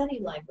online study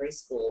library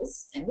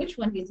schools, and which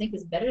one do you think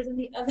is better than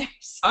the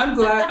others? I'm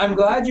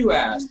glad you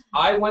asked.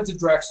 I went to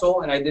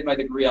Drexel and I did my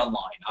degree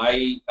online.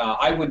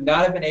 I would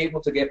not have been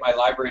able to get my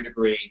library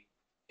degree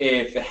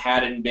if it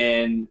hadn't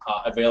been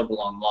available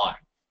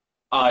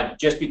online,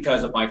 just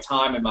because of my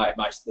time and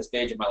the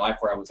stage of my life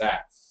where I was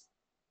at.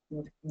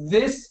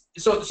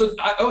 So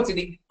I would say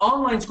the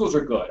online schools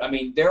are good. I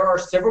mean, there are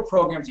several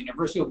programs.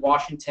 University of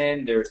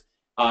Washington, there's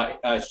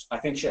I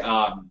think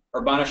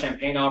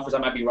Urbana-Champaign offers. I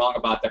might be wrong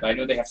about that, but I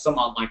know they have some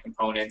online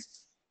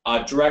components.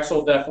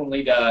 Drexel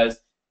definitely does.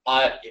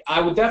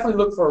 I would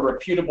definitely look for a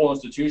reputable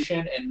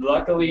institution, and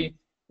luckily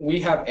we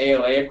have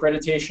ALA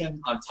accreditation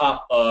on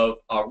top of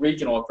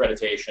regional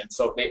accreditation.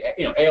 So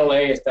ALA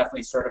is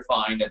definitely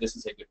certifying that this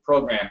is a good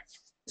program.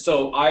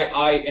 So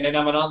and then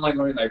I'm an online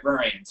learning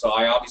librarian, so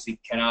I obviously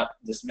cannot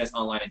dismiss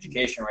online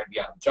education right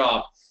beyond the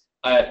job.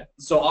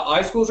 So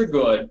iSchools are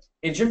good.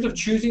 In terms of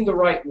choosing the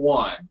right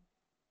one,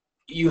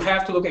 you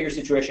have to look at your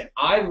situation.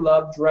 I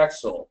love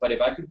Drexel, but if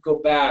I could go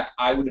back,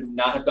 I would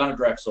not have gone to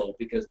Drexel,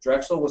 because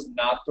Drexel was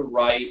not the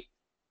right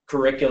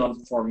curriculum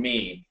for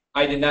me.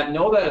 I did not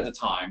know that at the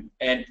time,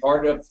 and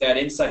part of that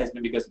insight has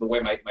been because of the way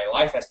my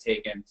life has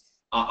taken.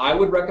 I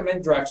would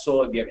recommend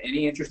Drexel if you have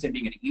any interest in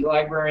being an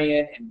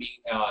e-librarian and being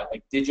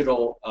like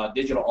digital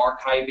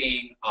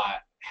archiving,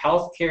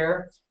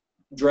 healthcare.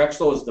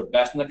 Drexel is the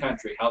best in the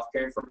country.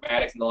 Healthcare,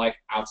 informatics, and the like,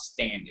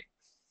 outstanding.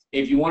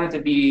 If you wanted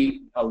to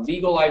be a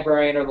legal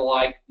librarian or the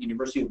like, the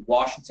University of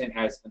Washington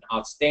has an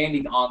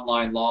outstanding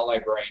online law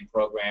librarian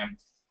program.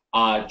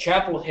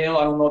 Chapel Hill,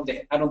 I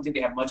don't think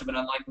they have much of an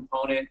online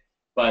component,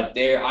 but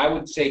I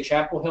would say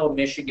Chapel Hill,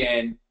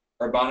 Michigan,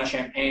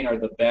 Urbana-Champaign are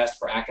the best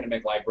for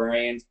academic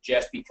librarians,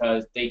 just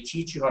because they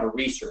teach you how to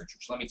research,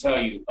 which, let me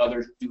tell you,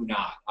 others do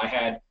not. I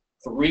had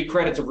 3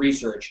 credits of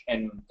research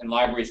in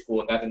library school,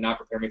 and that did not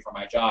prepare me for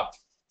my job.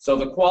 So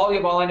the quality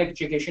of online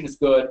education is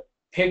good.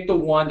 Pick the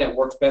one that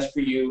works best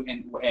for you,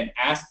 and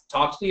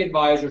talk to the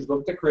advisors,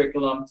 look at the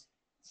curriculum,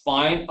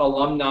 find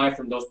alumni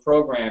from those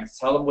programs,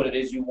 tell them what it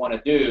is you want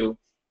to do,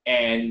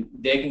 and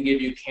they can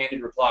give you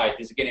candid replies.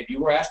 Because again, if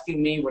you were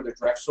asking me whether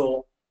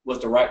Drexel was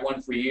the right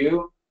one for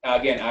you,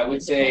 again, I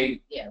would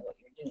say what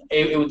you're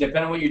doing. It would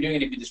depend on what you're doing.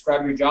 And if you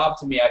describe your job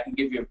to me, I can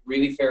give you a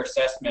really fair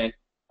assessment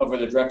of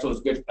whether Drexel is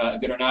good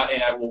or not.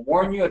 And I will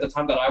warn you, at the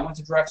time that I went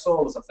to Drexel,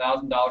 it was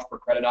 $1,000 per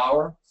credit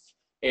hour.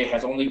 It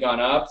has only gone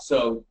up,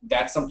 so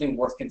that's something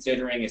worth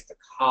considering, is the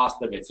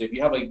cost of it. So if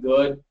you have a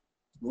good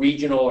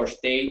regional or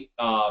state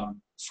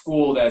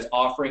school that's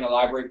offering a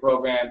library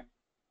program,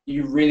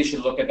 you really should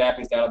look at that,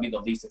 because that'll be the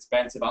least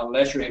expensive,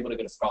 unless you're able to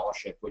get a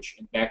scholarship, which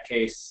in that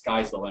case,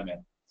 sky's the limit.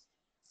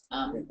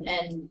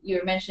 And you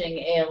were mentioning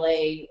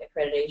ALA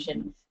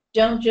accreditation.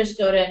 Don't just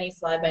go to any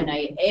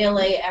fly-by-night.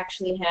 ALA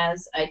actually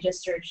has, I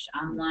just searched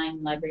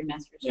online library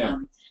masters. Yeah.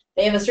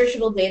 They have a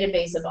searchable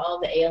database of all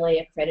the ALA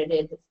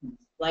accredited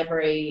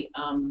library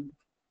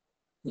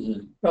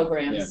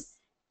programs.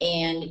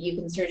 And you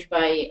can search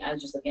by, I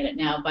was just looking at it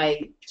now,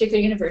 by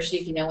particular university,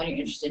 if you know when you're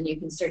interested in. You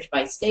can search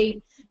by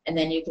state, and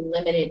then you can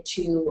limit it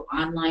to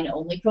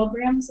online-only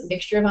programs, a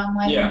mixture of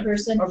online and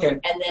in-person,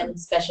 and then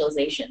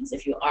specializations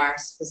if you are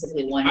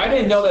specifically one. I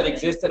didn't know that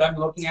existed. I'm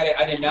looking at it.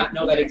 I did not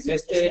know that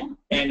existed,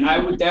 and I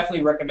would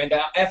definitely recommend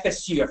that.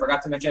 FSU, I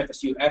forgot to mention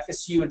FSU.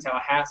 FSU in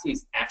Tallahassee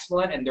is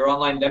excellent, and they're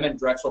online. Them and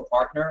Drexel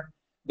partner.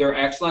 They're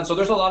excellent. So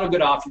there's a lot of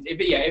good options.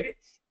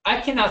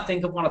 I cannot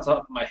think of one on the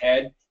top of my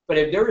head. But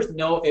if there is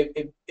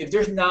if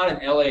there's not an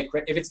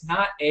if it's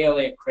not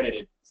ALA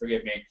accredited,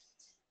 forgive me,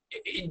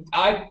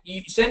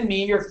 you send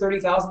me your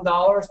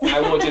 $30,000, and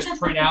I will just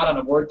print out on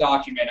a Word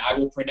document. I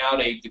will print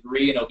out a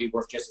degree, and it'll be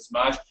worth just as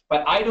much.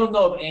 But I don't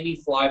know of any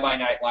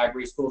fly-by-night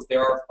library schools.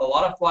 There are a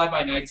lot of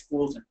fly-by-night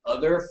schools in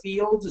other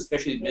fields,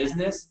 especially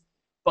business.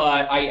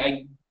 But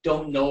I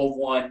don't know of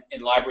one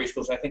in library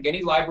schools. I think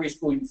any library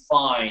school you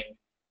find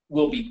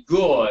will be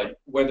good.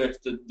 Whether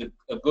it's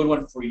a good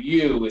one for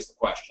you is the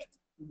question.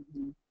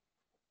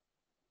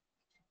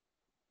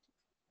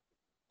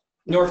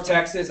 North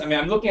Texas, I mean,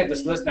 I'm looking at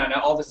this list now.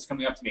 Now all this is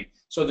coming up to me.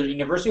 So the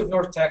University of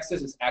North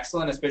Texas is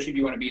excellent, especially if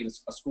you want to be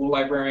a school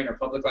librarian or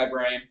public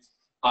librarian.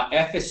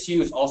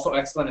 FSU is also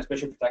excellent,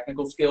 especially for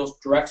technical skills.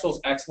 Drexel's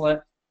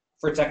excellent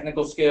for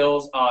technical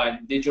skills,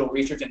 digital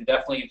research, and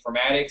definitely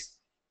informatics.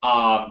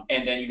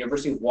 And then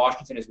University of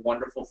Washington is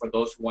wonderful for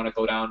those who want to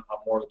go down a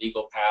more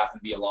legal path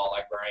and be a law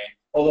librarian.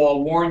 Although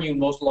I'll warn you,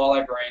 most law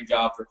librarian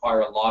jobs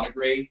require a law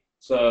degree,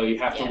 so you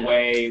have to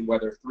weigh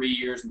whether 3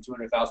 years and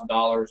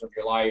 $200,000 of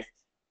your life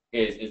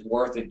is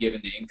worth it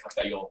given the income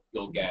that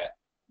you'll get.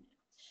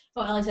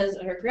 Well, Ellie says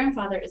her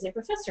grandfather is a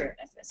professor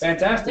at FSU.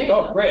 Fantastic.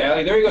 Oh, great,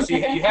 Ellie. There you go. So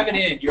you have it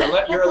in. You're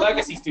a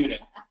legacy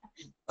student.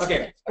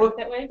 Okay. Well,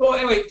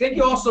 anyway, thank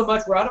you all so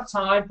much. We're out of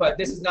time, but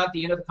this is not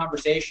the end of the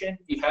conversation.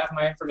 You have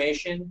my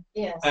information.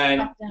 Yes.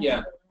 And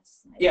yeah,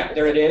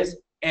 there it is.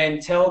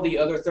 And tell the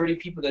other 30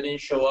 people that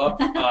didn't show up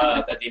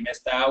that they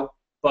missed out.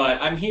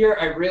 But I'm here.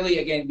 I really,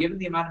 again, given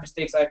the amount of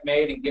mistakes I've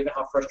made and given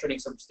how frustrating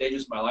some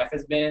stages of my life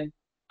has been,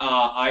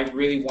 I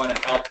really want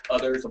to help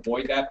others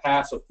avoid that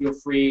path. So feel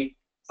free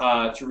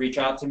to reach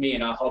out to me,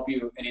 and I'll help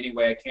you in any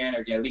way I can, or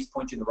at least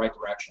point you in the right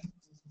direction.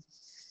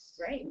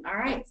 Great. All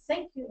right.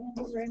 Thank you,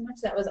 Andrew, very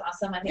much. That was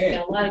awesome. I think we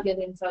got a lot of good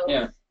info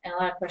and a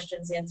lot of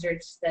questions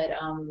answered that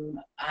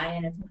I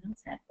and everyone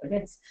else had.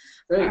 Great.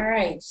 All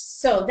right.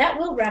 So that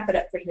will wrap it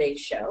up for today's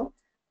show.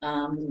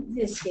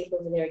 Escape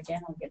over there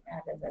again. I'll get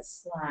out of the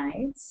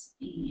slides,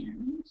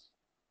 and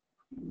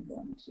I'm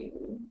going to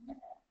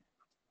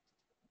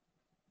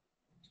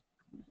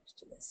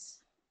do this.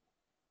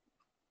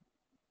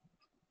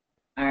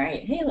 All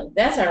right. Hey, look,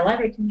 that's our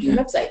library commission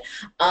website.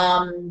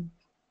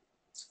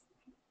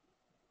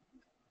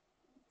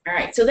 All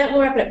right, so that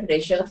will wrap it up for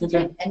today's show. If you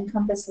type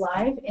NCompass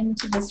Live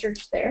into the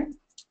search there,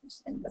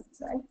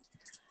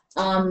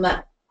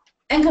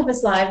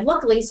 NCompass Live,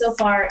 luckily so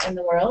far in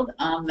the world,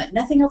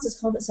 nothing else has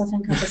called itself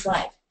NCompass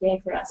Live. Yay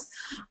for us.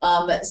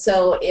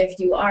 So if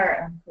you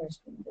are, of course,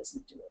 it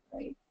doesn't do it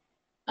right.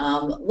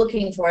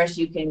 Looking for us,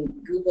 you can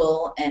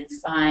Google and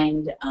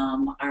find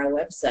our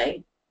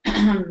website.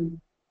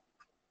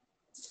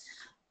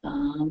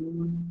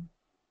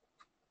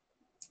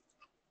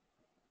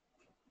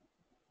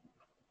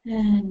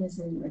 And this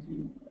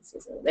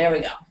is, there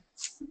we go.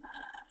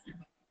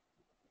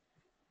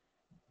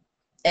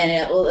 And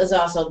it will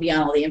also be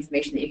on all the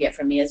information that you get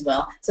from me as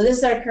well. So this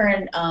is our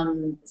current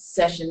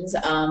sessions.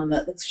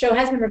 The show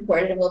has been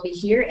recorded and will be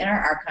here in our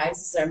archives.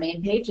 This is our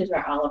main page. These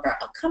are all of our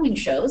upcoming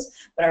shows.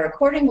 But our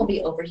recording will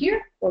be over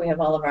here, where we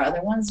have all of our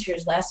other ones.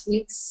 Here's last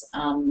week's,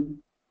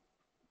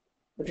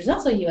 which is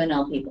also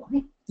UNL people.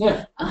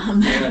 Yeah.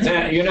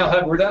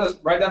 UNL, we're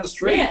right down the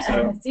street. Yeah,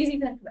 so. It's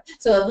easy.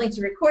 So I'll link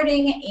to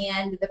recording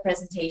and the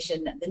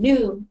presentation, the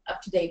new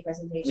up-to-date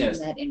presentation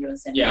that Andrew will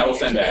send. Yeah, I will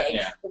send that.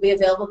 Yeah. Will be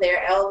available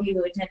there. All of you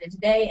who attended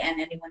today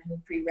and anyone who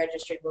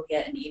pre-registered will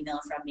get an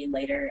email from me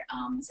later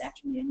this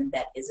afternoon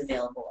that is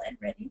available and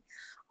ready.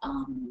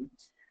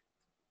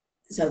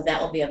 So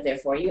that will be up there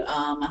for you.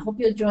 I hope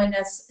you'll join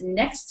us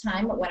next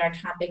time when our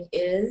topic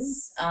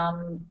is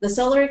the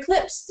solar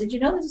eclipse. Did you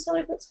know there's a solar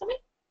eclipse coming?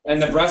 And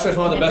Nebraska is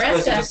one of the best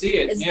places to see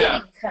it. It's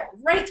getting cut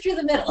right through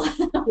the middle,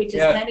 which is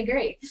kind of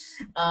great.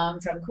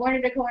 From corner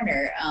to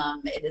corner,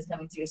 it is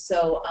coming through.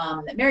 So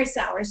Mary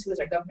Sowers, who is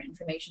our Government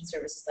Information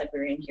Services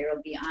librarian here,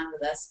 will be on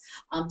with us,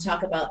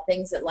 talk about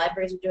things that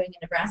libraries are doing in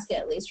Nebraska,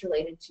 at least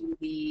related to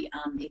the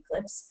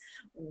eclipse.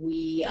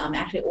 We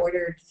actually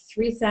ordered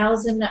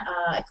 3,000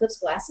 eclipse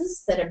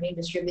glasses that are being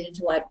distributed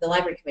to the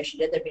Library Commission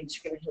did. They're being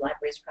distributed to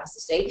libraries across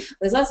the state. But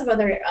there's lots of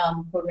other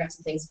programs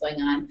and things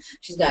going on.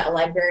 She's got a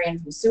librarian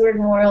from Seward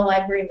Memorial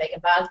Library,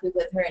 Megan Bogsby,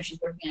 with her, and she's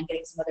working on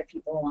getting some other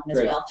people along as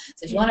well.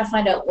 So if you want to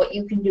find out what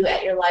you can do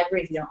at your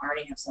library, if you don't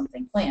already have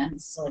something planned,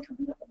 this is only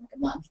coming up in like a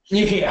month.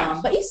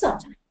 But you still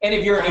have time. And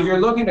if you're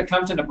looking to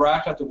come to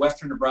Nebraska, to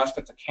Western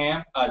Nebraska, to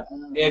camp,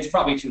 it's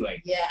probably too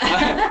late.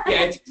 Yeah.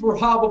 It's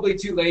probably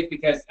too late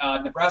because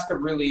Nebraska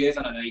really is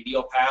on an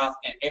ideal path,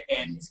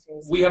 and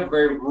we have a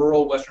very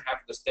rural western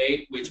half of the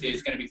state, which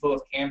is going to be full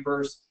of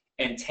campers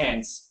and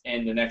tents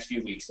in the next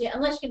few weeks. Yeah,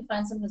 unless you can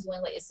find someone who's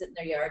willing to let you sit in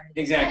their yard.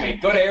 Exactly.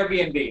 Go to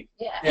Airbnb.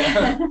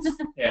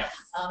 Yeah.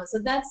 So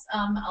that's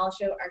our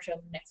show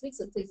for next week.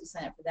 So please do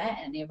sign up for that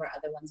and any of our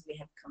other ones we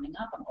have coming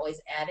up. I'm always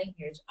adding.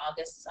 Here's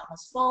August is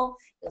almost full.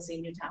 You'll see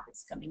new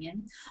topics coming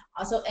in.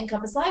 Also,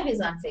 NCompass Live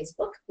is on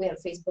Facebook. We have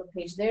a Facebook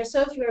page there.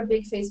 So if you're a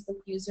big Facebook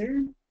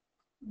user,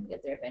 we'll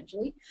get there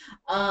eventually.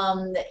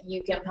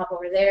 You can pop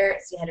over there.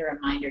 See, I had a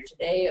reminder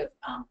today of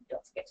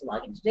don't forget to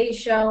log in today's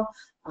show.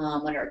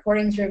 When our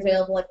recordings are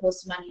available, I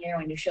post them on here.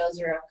 When new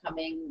shows are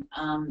upcoming,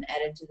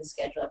 added to the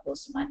schedule, I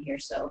post them on here.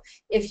 So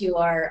if you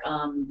are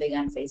big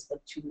on Facebook,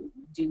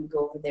 do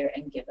go over there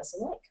and give us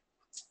a like.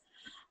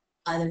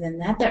 Other than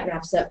that, that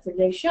wraps up for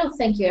today's show.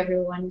 Thank you,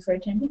 everyone, for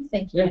attending.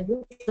 Thank you,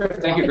 Andrew.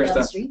 Thank you, Krista. Down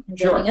the street and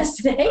joining us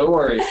today. No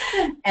worries.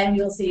 And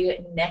we'll see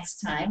you next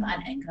time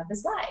on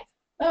NCompass Live.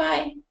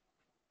 Bye-bye.